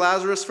raise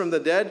Lazarus from the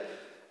dead,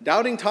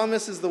 doubting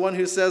Thomas is the one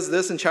who says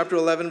this in chapter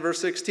 11, verse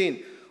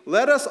 16.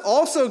 Let us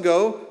also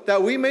go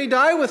that we may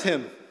die with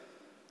him.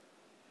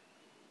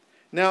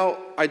 Now,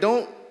 I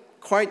don't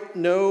quite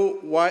know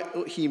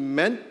what he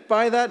meant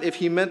by that, if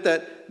he meant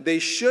that they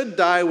should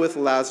die with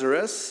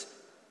Lazarus,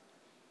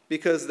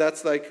 because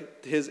that's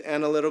like his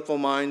analytical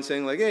mind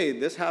saying like, hey,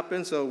 this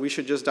happened, so we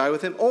should just die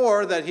with him,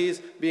 or that he's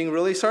being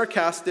really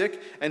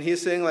sarcastic and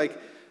he's saying like,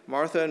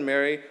 Martha and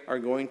Mary are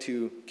going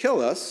to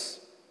kill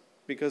us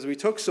because we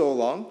took so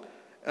long,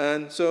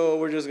 and so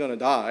we're just going to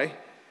die.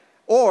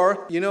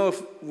 Or,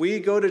 if we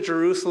go to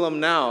Jerusalem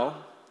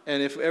now,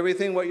 and if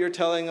everything what you're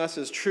telling us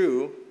is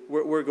true,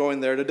 we're going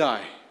there to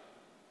die.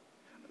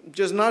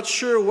 Just not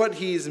sure what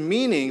he's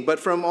meaning, but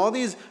from all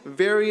these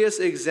various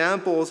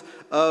examples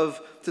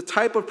of the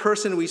type of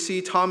person we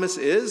see Thomas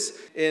is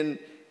in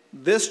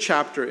this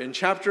chapter, in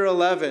chapter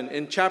 11,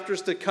 in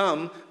chapters to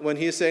come, when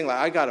he's saying, like,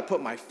 I got to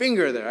put my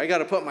finger there, I got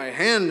to put my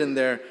hand in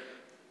there.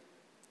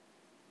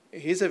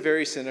 He's a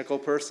very cynical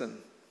person.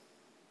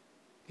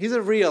 He's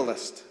a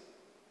realist,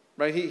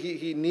 right?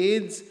 He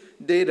needs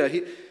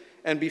data.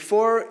 And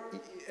before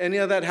any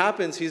of that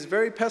happens, he's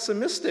very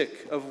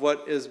pessimistic of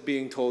what is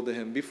being told to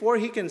him. Before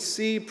he can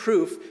see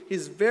proof,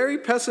 he's very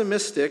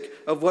pessimistic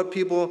of what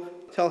people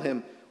tell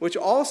him, which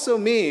also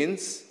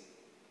means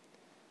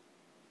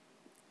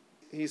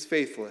he's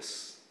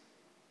faithless.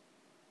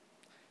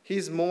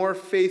 He's more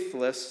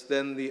faithless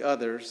than the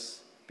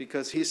others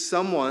because he's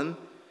someone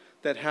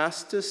that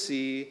has to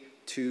see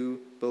to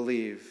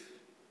believe.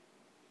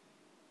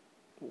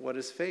 What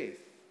is faith?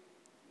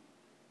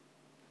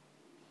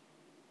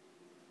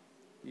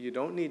 You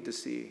don't need to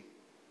see.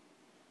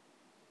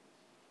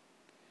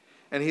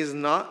 And he's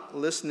not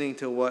listening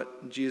to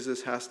what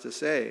Jesus has to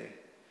say.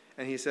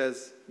 And he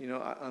says,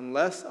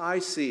 unless I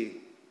see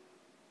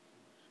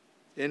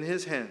in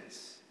his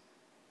hands,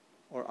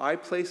 or I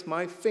place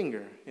my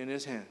finger in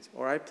his hands,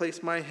 or I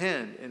place my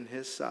hand in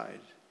his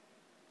side.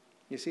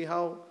 You see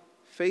how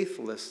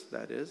faithless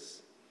that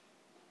is?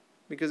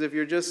 Because if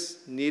you're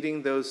just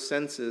needing those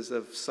senses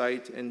of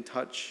sight and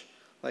touch,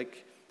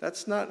 like,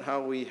 that's not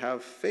how we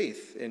have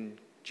faith in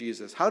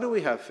Jesus. How do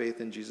we have faith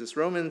in Jesus?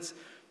 Romans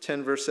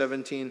 10, verse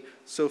 17,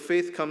 so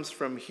faith comes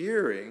from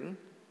hearing,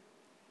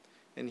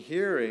 and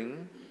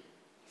hearing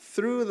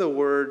through the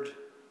word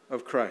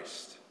of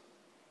Christ.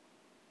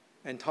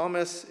 And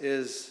Thomas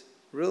is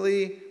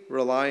really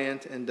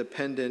reliant and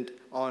dependent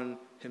on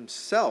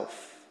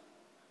himself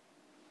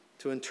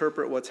to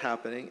interpret what's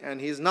happening, and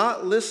he's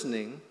not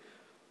listening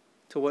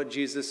to what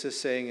Jesus is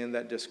saying in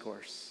that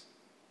discourse.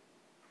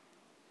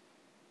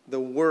 The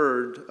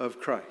word of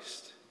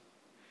Christ.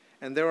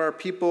 And there are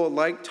people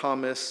like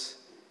Thomas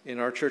in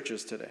our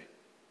churches today,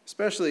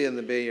 especially in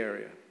the Bay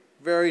Area,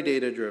 very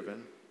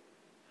data-driven.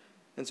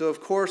 And so,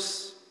 of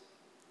course,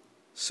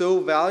 so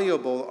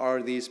valuable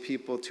are these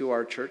people to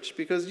our church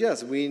because,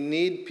 yes, we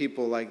need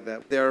people like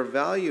that. They're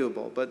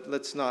valuable, but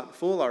let's not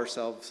fool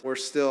ourselves. We're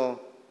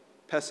still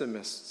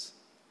pessimists.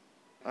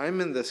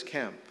 I'm in this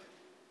camp.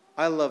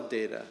 I love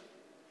data.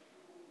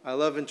 I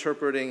love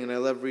interpreting and I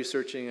love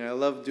researching. And I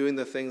love doing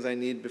the things I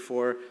need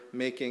before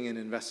making an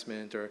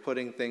investment or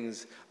putting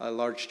things, a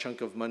large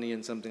chunk of money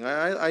in something.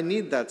 I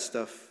need that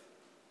stuff.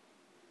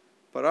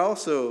 But I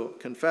also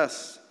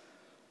confess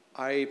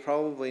I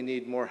probably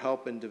need more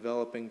help in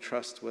developing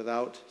trust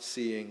without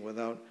seeing,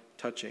 without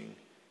touching,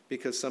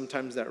 because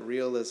sometimes that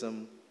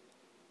realism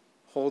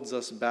holds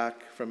us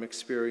back from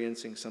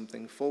experiencing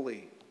something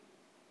fully.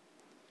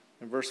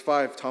 In verse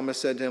 5, Thomas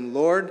said to him,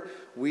 "Lord,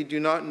 we do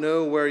not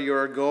know where you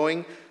are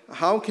going.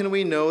 How can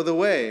we know the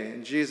way?"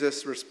 And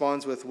Jesus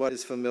responds with what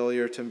is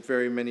familiar to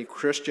very many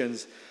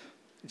Christians.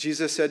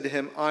 Jesus said to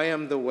him, "I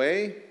am the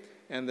way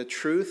and the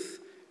truth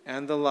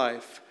and the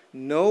life.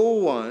 No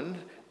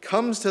one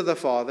comes to the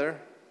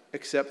Father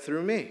except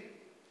through me.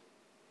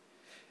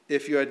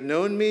 If you had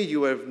known me,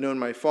 you would have known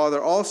my Father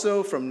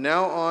also. From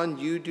now on,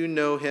 you do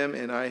know him,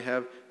 and I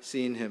have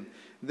seen him."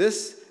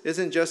 This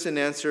isn't just an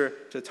answer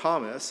to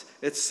Thomas.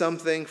 It's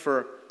something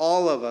for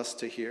all of us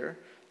to hear,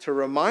 to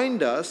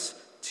remind us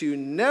to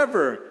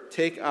never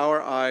take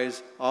our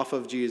eyes off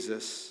of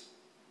Jesus,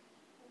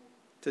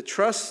 to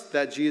trust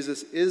that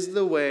Jesus is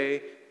the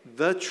way,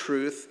 the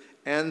truth,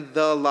 and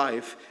the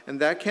life. And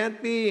that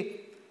can't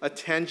be a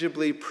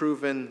tangibly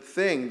proven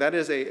thing. That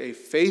is a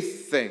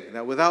faith thing.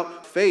 That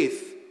without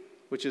faith,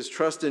 which is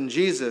trust in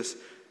Jesus,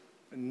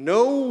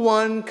 no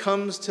one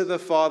comes to the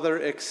Father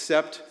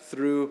except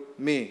through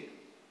me.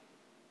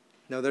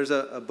 Now, there's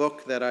a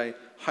book that I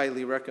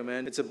highly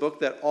recommend. It's a book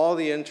that all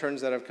the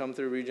interns that have come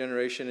through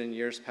Regeneration in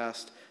years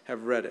past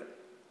have read it.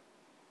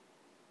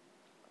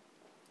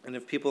 And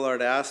if people are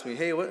to ask me,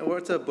 hey,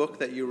 what's a book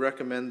that you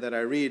recommend that I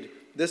read?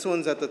 This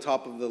one's at the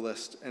top of the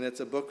list. And it's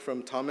a book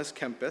from Thomas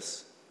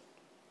Kempis.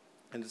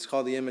 And it's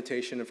called The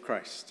Imitation of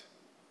Christ.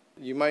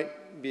 You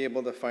might be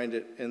able to find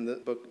it in the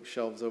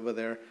bookshelves over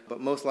there,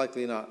 but most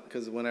likely not,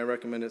 because when I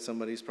recommend it,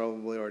 somebody's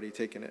probably already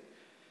taken it.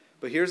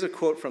 But here's a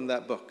quote from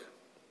that book.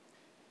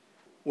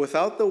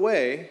 "Without the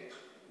way,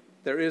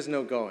 there is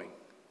no going.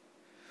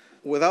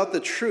 Without the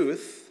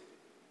truth,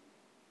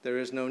 there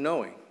is no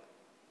knowing.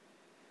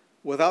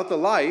 Without the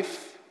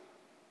life,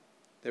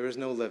 there is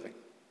no living."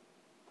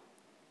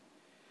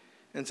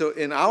 And so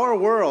in our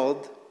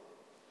world,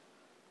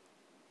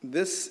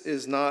 this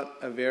is not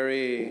a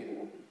very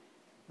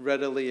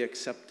readily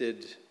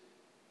accepted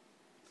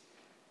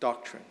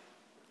doctrine.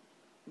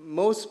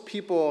 Most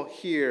people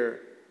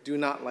here do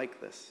not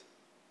like this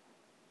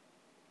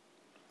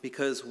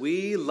because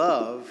we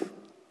love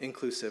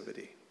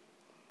inclusivity.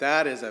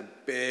 That is a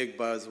big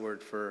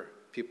buzzword for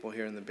people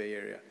here in the Bay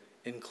Area.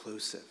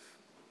 Inclusive.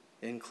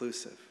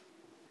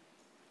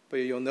 But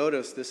you'll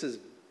notice this is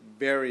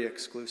very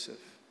exclusive.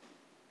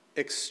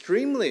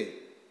 Extremely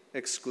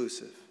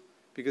exclusive.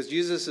 Because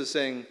Jesus is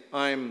saying,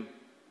 I'm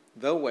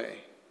the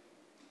way.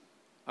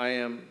 I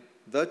am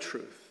the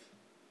truth.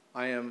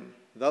 I am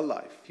the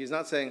life. He's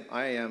not saying,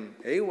 I am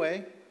a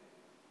way.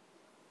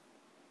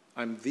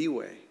 I'm the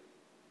way,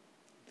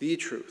 the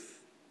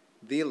truth,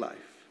 the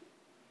life.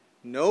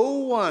 No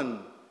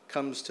one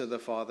comes to the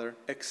Father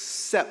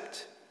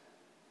except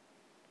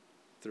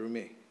through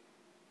me.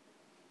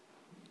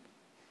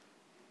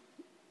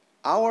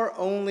 Our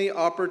only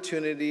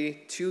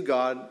opportunity to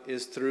God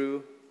is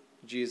through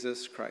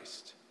Jesus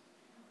Christ.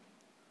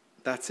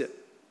 That's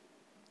it.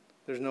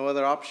 There's no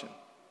other option.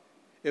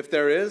 If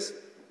there is,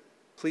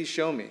 please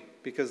show me.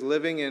 Because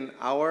living in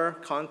our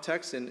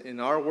context, in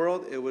our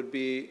world, it would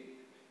be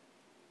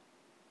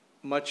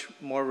much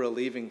more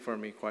relieving for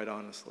me, quite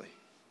honestly.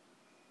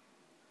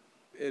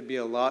 It'd be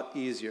a lot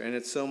easier. And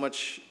it's so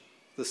much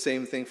the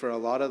same thing for a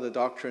lot of the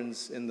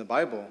doctrines in the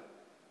Bible.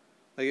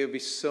 Like, it would be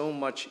so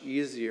much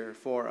easier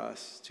for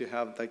us to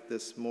have like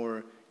this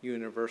more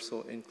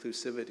universal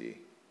inclusivity.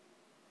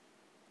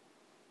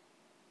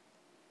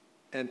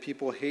 And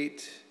people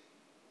hate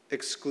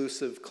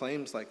exclusive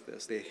claims like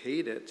this. They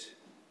hate it,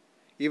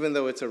 even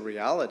though it's a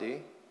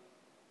reality.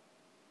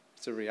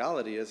 It's a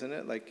reality, isn't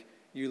it? Like,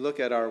 you look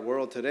at our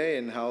world today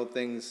and how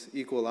things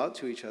equal out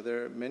to each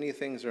other, many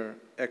things are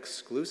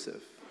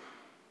exclusive.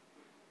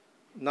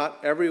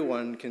 Not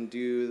everyone can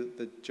do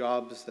the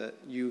jobs that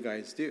you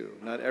guys do.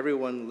 Not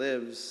everyone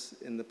lives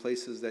in the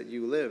places that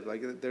you live.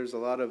 Like, there's a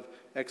lot of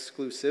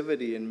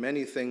exclusivity in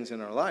many things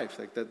in our life.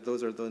 Like, that,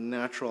 those are the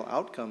natural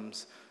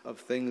outcomes of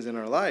things in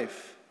our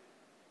life.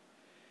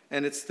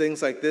 And it's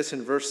things like this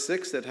in verse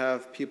 6 that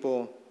have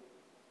people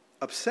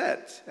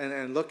upset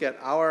and look at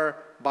our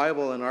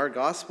Bible and our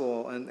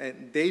gospel,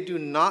 and they do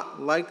not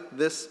like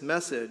this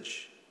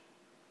message.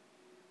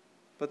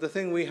 But the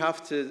thing we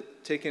have to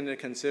take into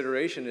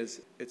consideration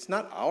is it's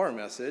not our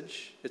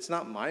message. It's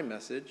not my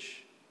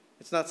message.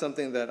 It's not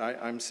something that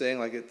I'm saying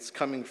like it's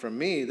coming from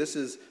me. This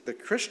is the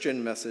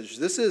Christian message.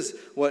 This is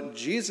what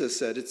Jesus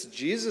said. It's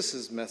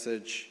Jesus'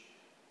 message.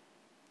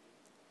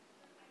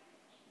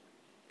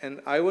 And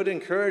I would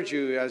encourage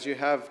you, as you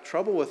have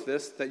trouble with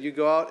this, that you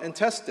go out and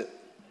test it.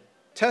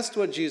 Test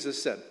what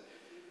Jesus said.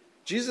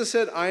 Jesus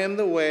said, I am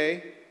the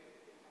way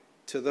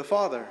to the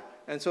Father.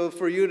 And so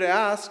for you to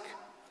ask,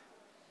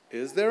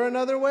 is there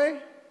another way?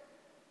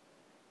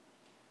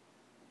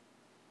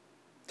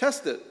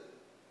 Test it.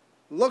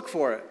 Look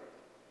for it.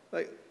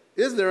 Like,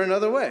 is there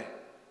another way?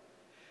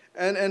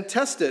 And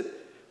test it.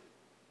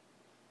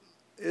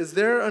 Is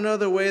there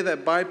another way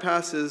that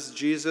bypasses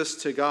Jesus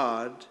to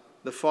God,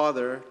 the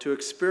Father, to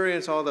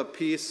experience all the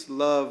peace,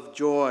 love,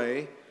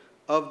 joy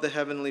of the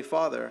Heavenly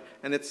Father?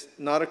 And it's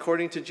not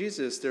according to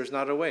Jesus. There's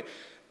not a way.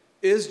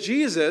 Is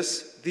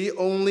Jesus the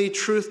only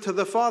truth to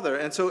the Father?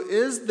 And so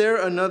is there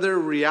another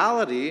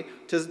reality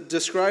to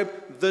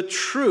describe the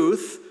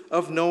truth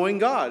of knowing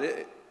God?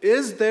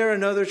 Is there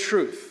another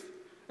truth?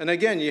 And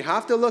again, you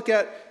have to look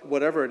at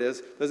whatever it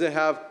is. Does it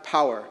have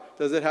power?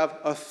 Does it have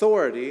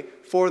authority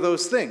for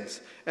those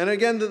things? And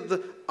again,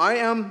 I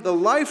am the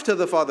life to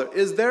the Father.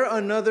 Is there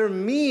another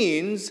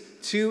means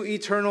to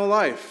eternal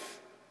life?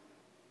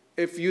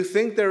 If you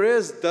think there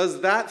is,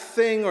 does that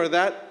thing or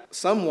that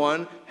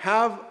someone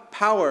have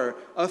power,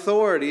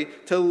 authority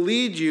to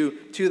lead you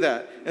to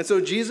that? And so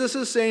Jesus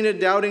is saying to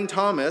doubting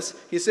Thomas,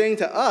 he's saying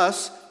to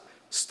us,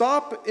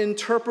 stop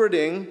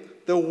interpreting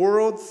the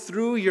world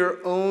through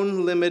your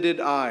own limited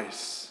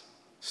eyes.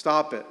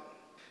 Stop it.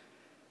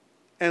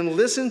 And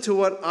listen to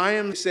what I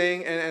am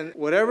saying, and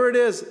whatever it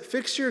is,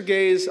 fix your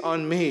gaze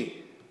on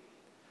me,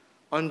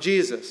 on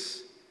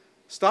Jesus.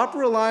 Stop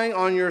relying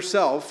on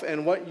yourself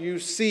and what you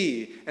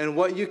see and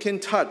what you can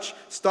touch.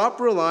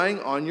 Stop relying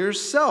on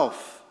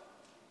yourself.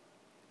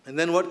 And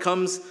then what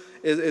comes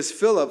is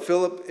Philip.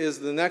 Philip is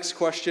the next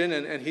question,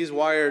 and he's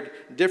wired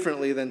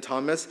differently than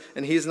Thomas.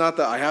 And he's not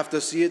the I have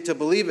to see it to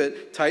believe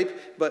it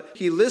type, but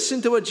he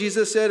listened to what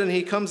Jesus said, and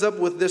he comes up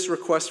with this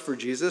request for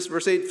Jesus.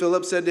 Verse 8,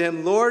 Philip said to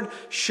him, Lord,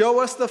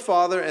 show us the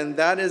Father, and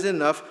that is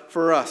enough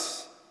for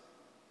us.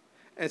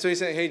 And so he's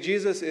saying, hey,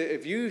 Jesus,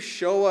 if you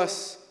show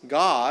us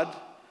God,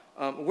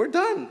 we're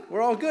done.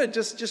 We're all good.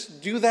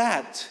 Just do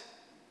that.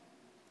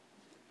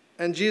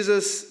 And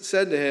Jesus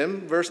said to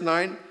him, verse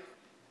 9,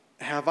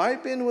 have I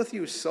been with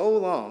you so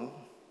long,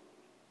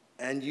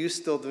 and you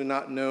still do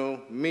not know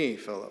me,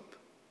 Philip?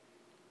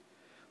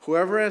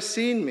 Whoever has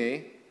seen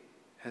me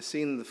has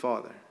seen the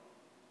Father.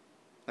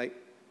 Like,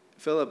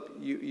 Philip,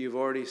 you've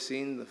already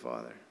seen the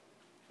Father.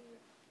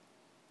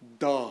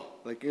 Duh.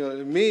 Like,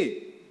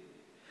 me.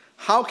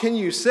 How can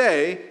you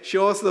say,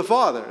 show us the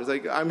Father? It's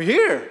like, I'm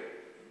here.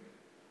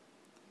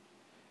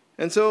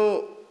 And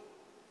so,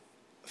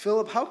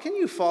 Philip, how can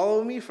you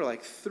follow me for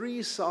like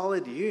 3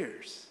 solid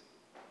years?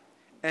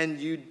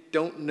 And you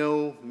don't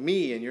know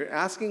me, and you're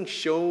asking,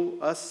 show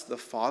us the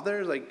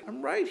Father? Like,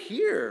 I'm right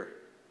here.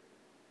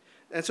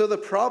 And so the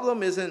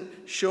problem isn't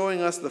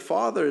showing us the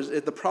Father.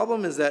 The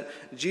problem is that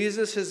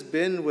Jesus has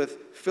been with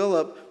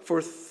Philip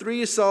for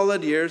 3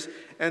 solid years,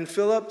 and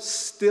Philip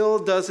still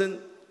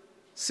doesn't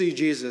see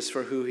Jesus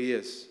for who he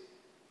is.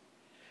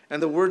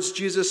 And the words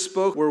Jesus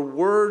spoke were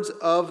words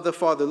of the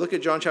Father. Look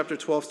at John chapter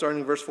 12,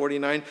 starting verse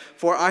 49.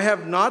 For I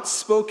have not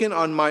spoken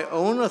on my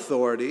own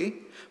authority,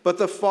 but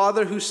the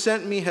Father who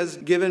sent me has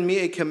given me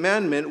a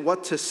commandment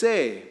what to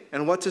say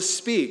and what to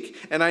speak.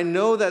 And I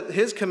know that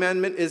his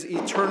commandment is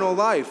eternal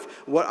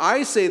life. What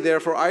I say,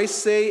 therefore, I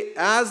say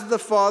as the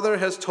Father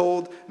has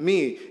told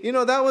me. You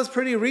know, that was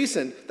pretty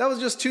recent. That was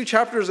just 2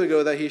 chapters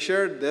ago that he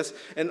shared this.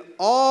 And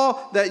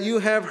all that you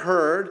have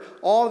heard,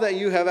 all that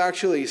you have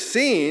actually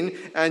seen,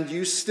 and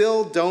you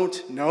still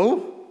don't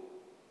know?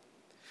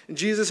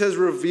 Jesus has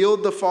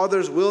revealed the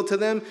Father's will to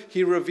them.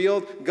 He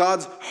revealed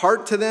God's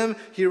heart to them.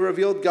 He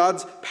revealed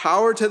God's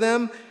power to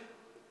them.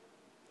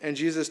 And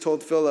Jesus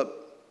told Philip,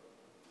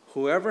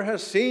 whoever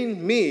has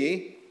seen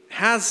me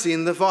has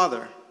seen the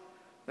Father.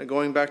 Now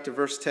going back to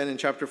verse 10 in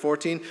chapter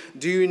 14,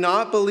 do you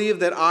not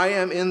believe that I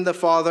am in the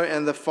Father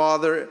and the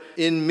Father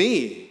in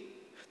me?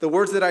 The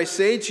words that I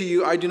say to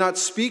you, I do not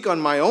speak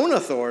on my own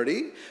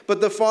authority,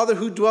 but the Father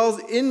who dwells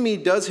in me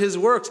does his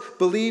works.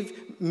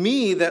 Believe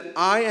me that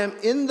I am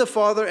in the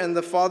Father and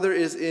the Father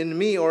is in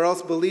me, or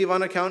else believe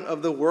on account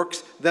of the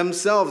works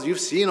themselves. You've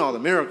seen all the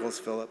miracles,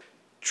 Philip.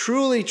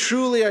 Truly,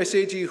 truly, I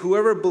say to you,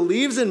 whoever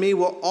believes in me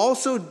will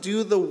also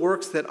do the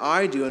works that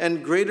I do,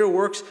 and greater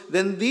works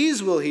than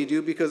these will he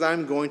do, because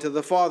I'm going to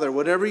the Father.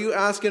 Whatever you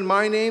ask in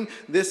my name,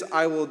 this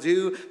I will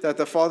do, that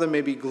the Father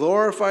may be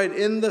glorified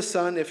in the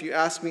Son. If you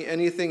ask me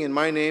anything in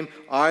my name,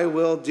 I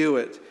will do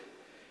it.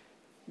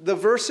 The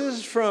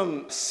verses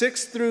from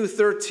 6 through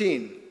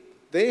 13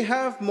 they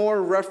have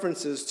more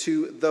references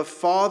to the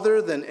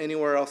Father than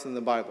anywhere else in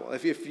the Bible.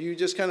 If you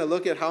just kind of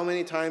look at how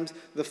many times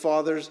the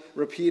Father's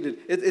repeated,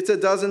 it's a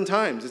dozen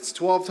times. It's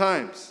 12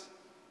 times.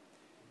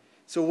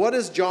 So what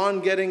is John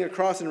getting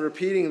across and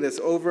repeating this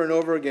over and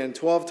over again,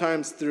 12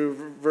 times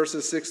through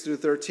verses 6 through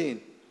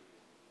 13?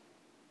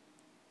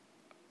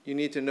 You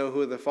need to know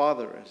who the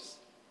Father is.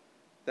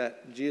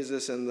 That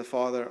Jesus and the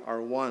Father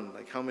are one.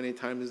 Like, how many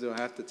times do I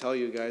have to tell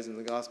you guys in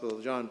the Gospel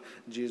of John,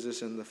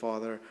 Jesus and the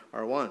Father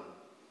are one?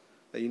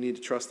 That you need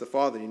to trust the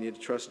Father. You need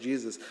to trust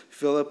Jesus.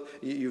 Philip,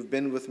 you've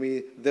been with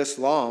me this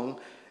long,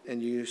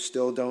 and you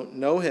still don't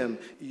know him.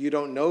 You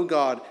don't know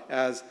God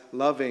as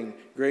loving,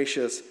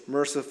 gracious,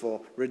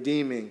 merciful,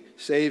 redeeming,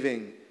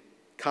 saving,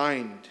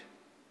 kind.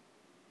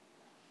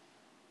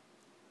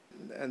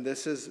 And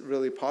this is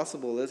really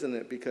possible, isn't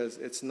it? Because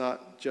it's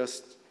not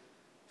just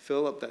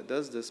Philip that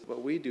does this,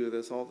 but we do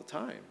this all the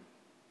time.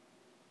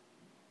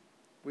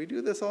 We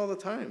do this all the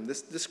time.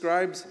 This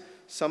describes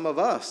some of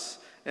us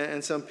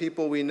and some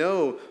people we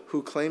know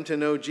who claim to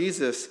know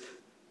Jesus.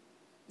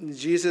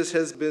 Jesus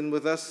has been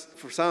with us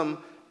for some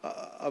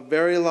a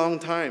very long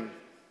time.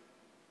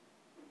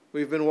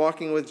 We've been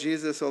walking with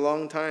Jesus a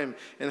long time,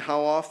 and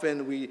how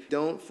often we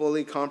don't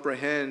fully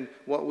comprehend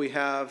what we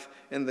have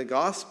in the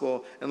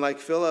gospel. And like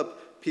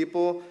Philip,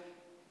 people,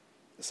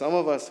 some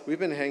of us, we've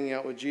been hanging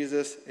out with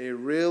Jesus a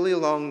really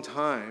long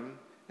time,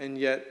 and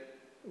yet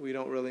we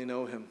don't really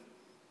know him.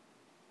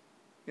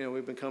 You know,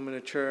 we've been coming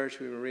to church,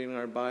 we've been reading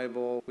our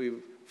Bible,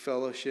 we've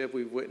fellowship,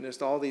 we've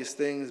witnessed all these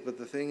things, but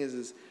the thing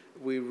is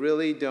we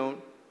really don't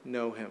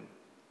know him.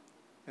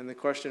 And the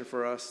question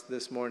for us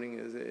this morning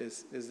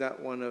is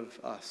that one of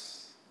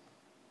us?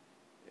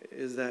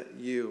 Is that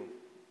you?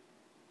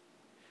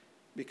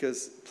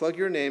 Because plug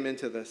your name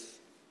into this.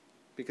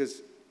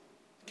 Because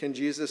can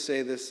Jesus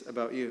say this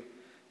about you?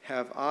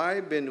 Have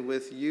I been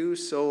with you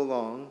so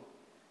long,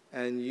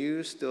 and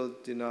you still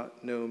do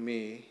not know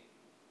me?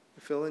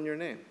 Fill in your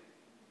name.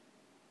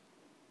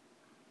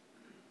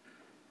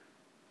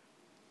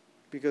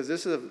 Because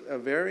this is a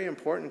very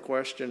important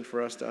question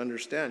for us to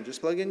understand. Just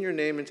plug in your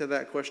name into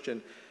that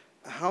question.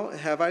 How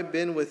have I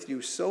been with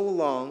you so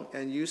long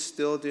and you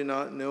still do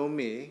not know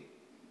me?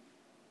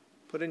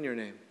 Put in your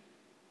name.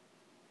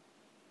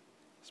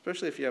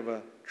 Especially if you have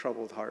a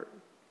troubled heart.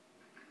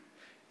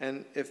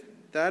 And if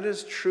that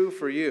is true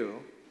for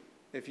you,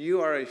 if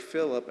you are a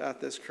Philip at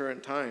this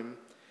current time,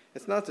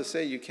 it's not to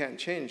say you can't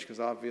change,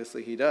 because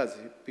obviously he does.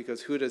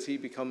 Because who does he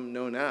become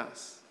known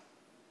as?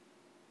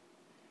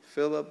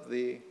 Philip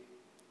the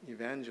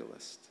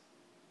evangelist.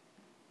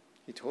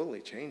 He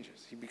totally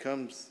changes. He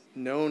becomes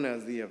known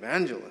as the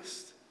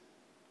evangelist.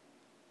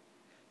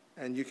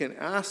 And you can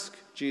ask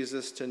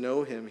Jesus to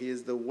know him. He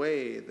is the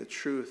way, the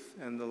truth,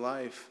 and the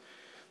life.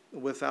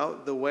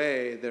 Without the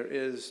way, there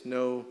is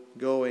no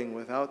going.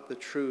 Without the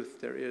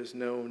truth, there is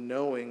no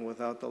knowing.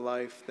 Without the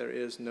life, there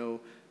is no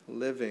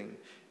living.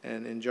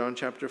 And in John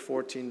chapter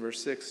 14,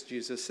 verse 6,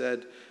 Jesus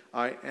said,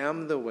 I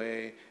am the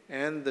way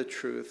and the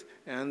truth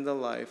and the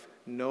life.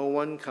 No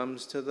one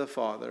comes to the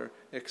Father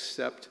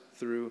except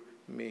through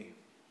me.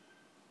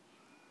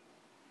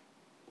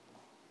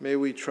 May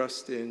we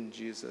trust in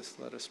Jesus.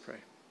 Let us pray.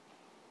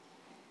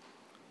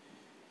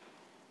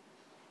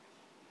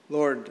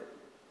 Lord,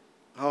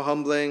 how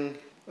humbling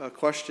a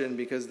question,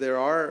 because there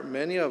are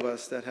many of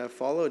us that have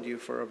followed you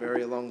for a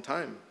very long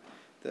time,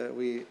 that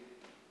we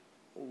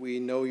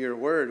know your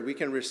word. We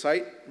can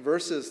recite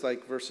verses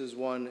like verses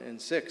 1 and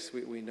 6.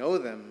 We know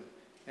them.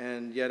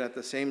 And yet at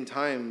the same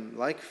time,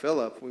 like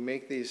Philip, we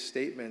make these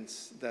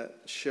statements that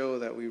show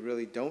that we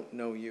really don't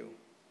know you.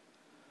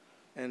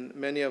 And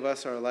many of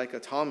us are like a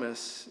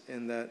Thomas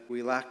in that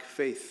we lack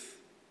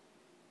faith.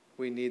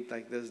 We need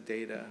like this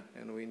data,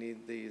 and we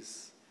need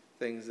these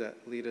things that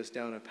lead us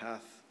down a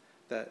path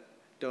that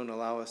don't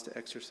allow us to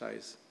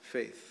exercise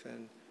faith.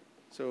 And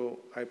so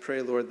I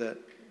pray, Lord, that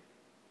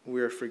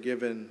we are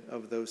forgiven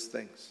of those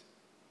things.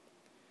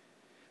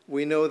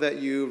 We know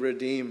that you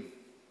redeem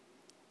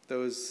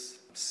those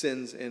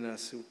sins in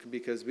us,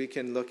 because we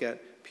can look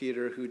at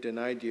Peter, who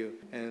denied you,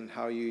 and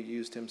how you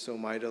used him so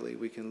mightily.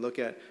 We can look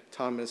at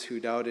Thomas, who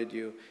doubted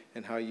you,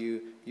 and how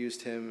you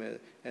used him,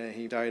 and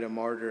he died a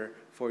martyr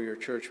for your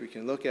church. We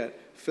can look at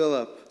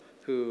Philip,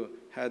 who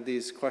had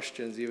these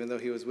questions, even though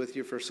he was with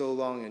you for so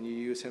long, and you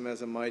use him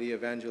as a mighty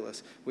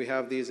evangelist. We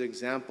have these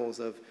examples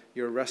of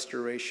your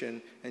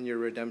restoration and your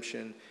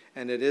redemption,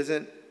 and it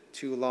isn't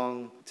too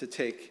long to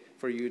take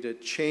for you to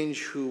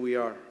change who we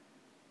are.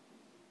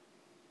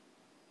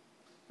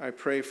 I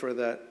pray for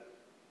that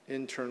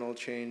internal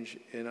change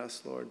in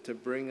us, Lord, to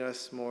bring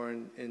us more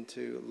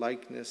into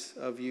likeness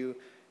of you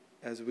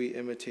as we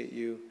imitate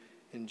you,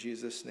 in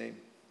Jesus' name.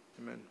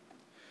 Amen.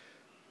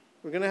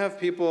 We're going to have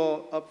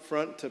people up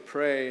front to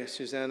pray.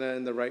 Susanna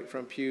in the right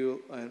front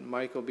pew, and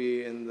Mike will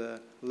be in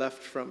the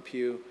left front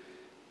pew.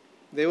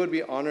 They would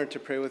be honored to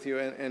pray with you.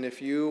 And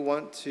if you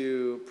want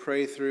to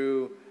pray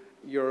through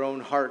your own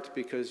heart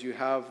because you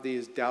have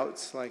these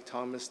doubts like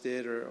Thomas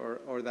did,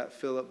 or that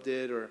Philip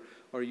did, or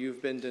or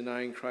you've been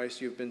denying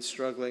Christ, you've been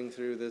struggling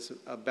through this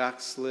a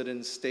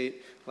backslidden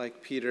state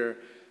like Peter,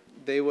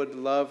 they would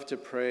love to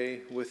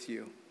pray with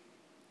you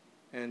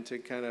and to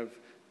kind of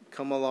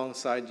come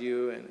alongside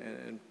you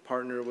and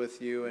partner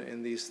with you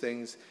in these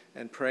things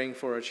and praying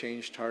for a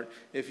changed heart.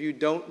 If you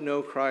don't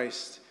know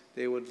Christ,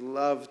 they would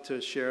love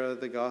to share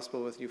the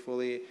gospel with you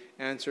fully,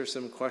 answer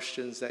some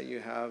questions that you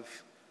have.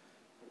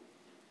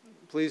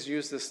 Please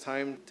use this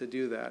time to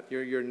do that.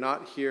 You're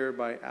not here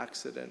by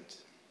accident.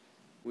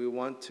 We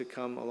want to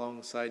come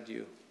alongside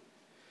you.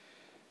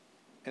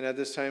 And at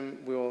this time,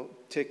 we'll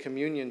take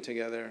communion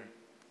together.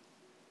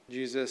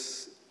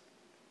 Jesus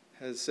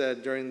has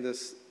said during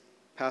this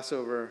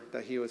Passover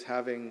that he was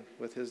having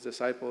with his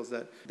disciples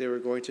that they were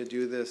going to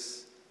do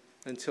this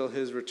until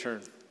his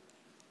return.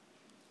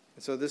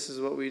 And so this is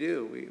what we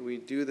do. We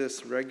do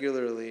this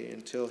regularly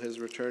until his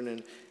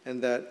return,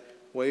 and that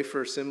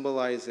wafer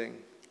symbolizing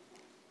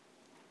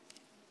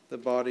the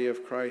body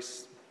of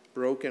Christ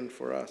broken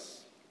for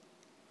us.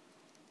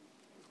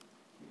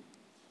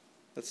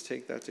 Let's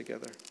take that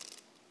together.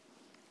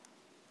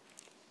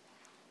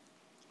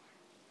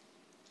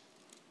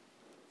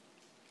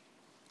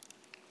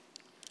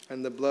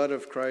 And the blood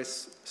of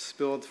Christ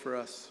spilled for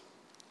us,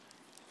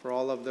 for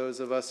all of those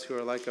of us who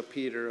are like a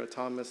Peter, a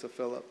Thomas, a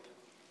Philip.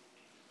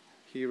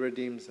 He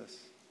redeems us.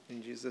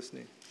 In Jesus'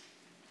 name.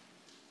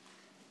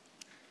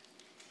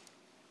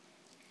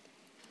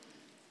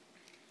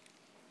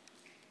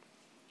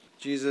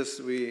 Jesus,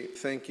 we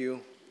thank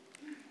you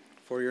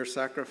for your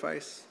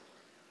sacrifice.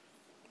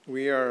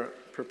 We are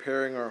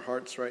preparing our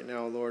hearts right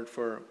now, Lord,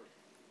 for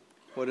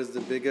what is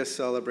the biggest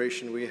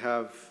celebration we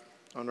have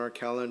on our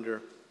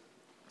calendar,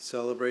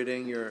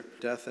 celebrating your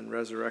death and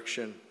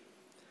resurrection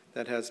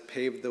that has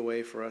paved the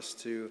way for us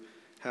to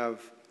have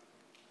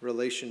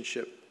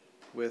relationship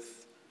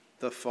with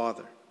the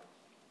Father,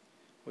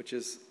 which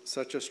is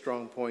such a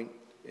strong point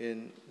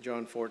in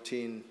John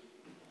 14,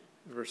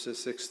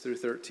 verses 6 through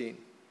 13.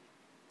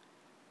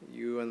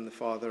 You and the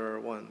Father are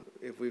one.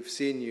 If we've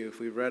seen you,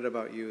 if we've read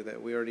about you,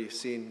 that we already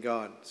seen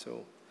God.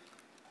 So,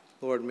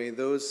 Lord, may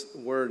those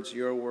words,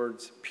 your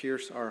words,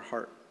 pierce our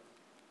heart.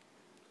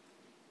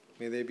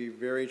 May they be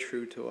very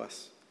true to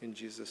us. In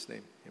Jesus'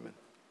 name, amen.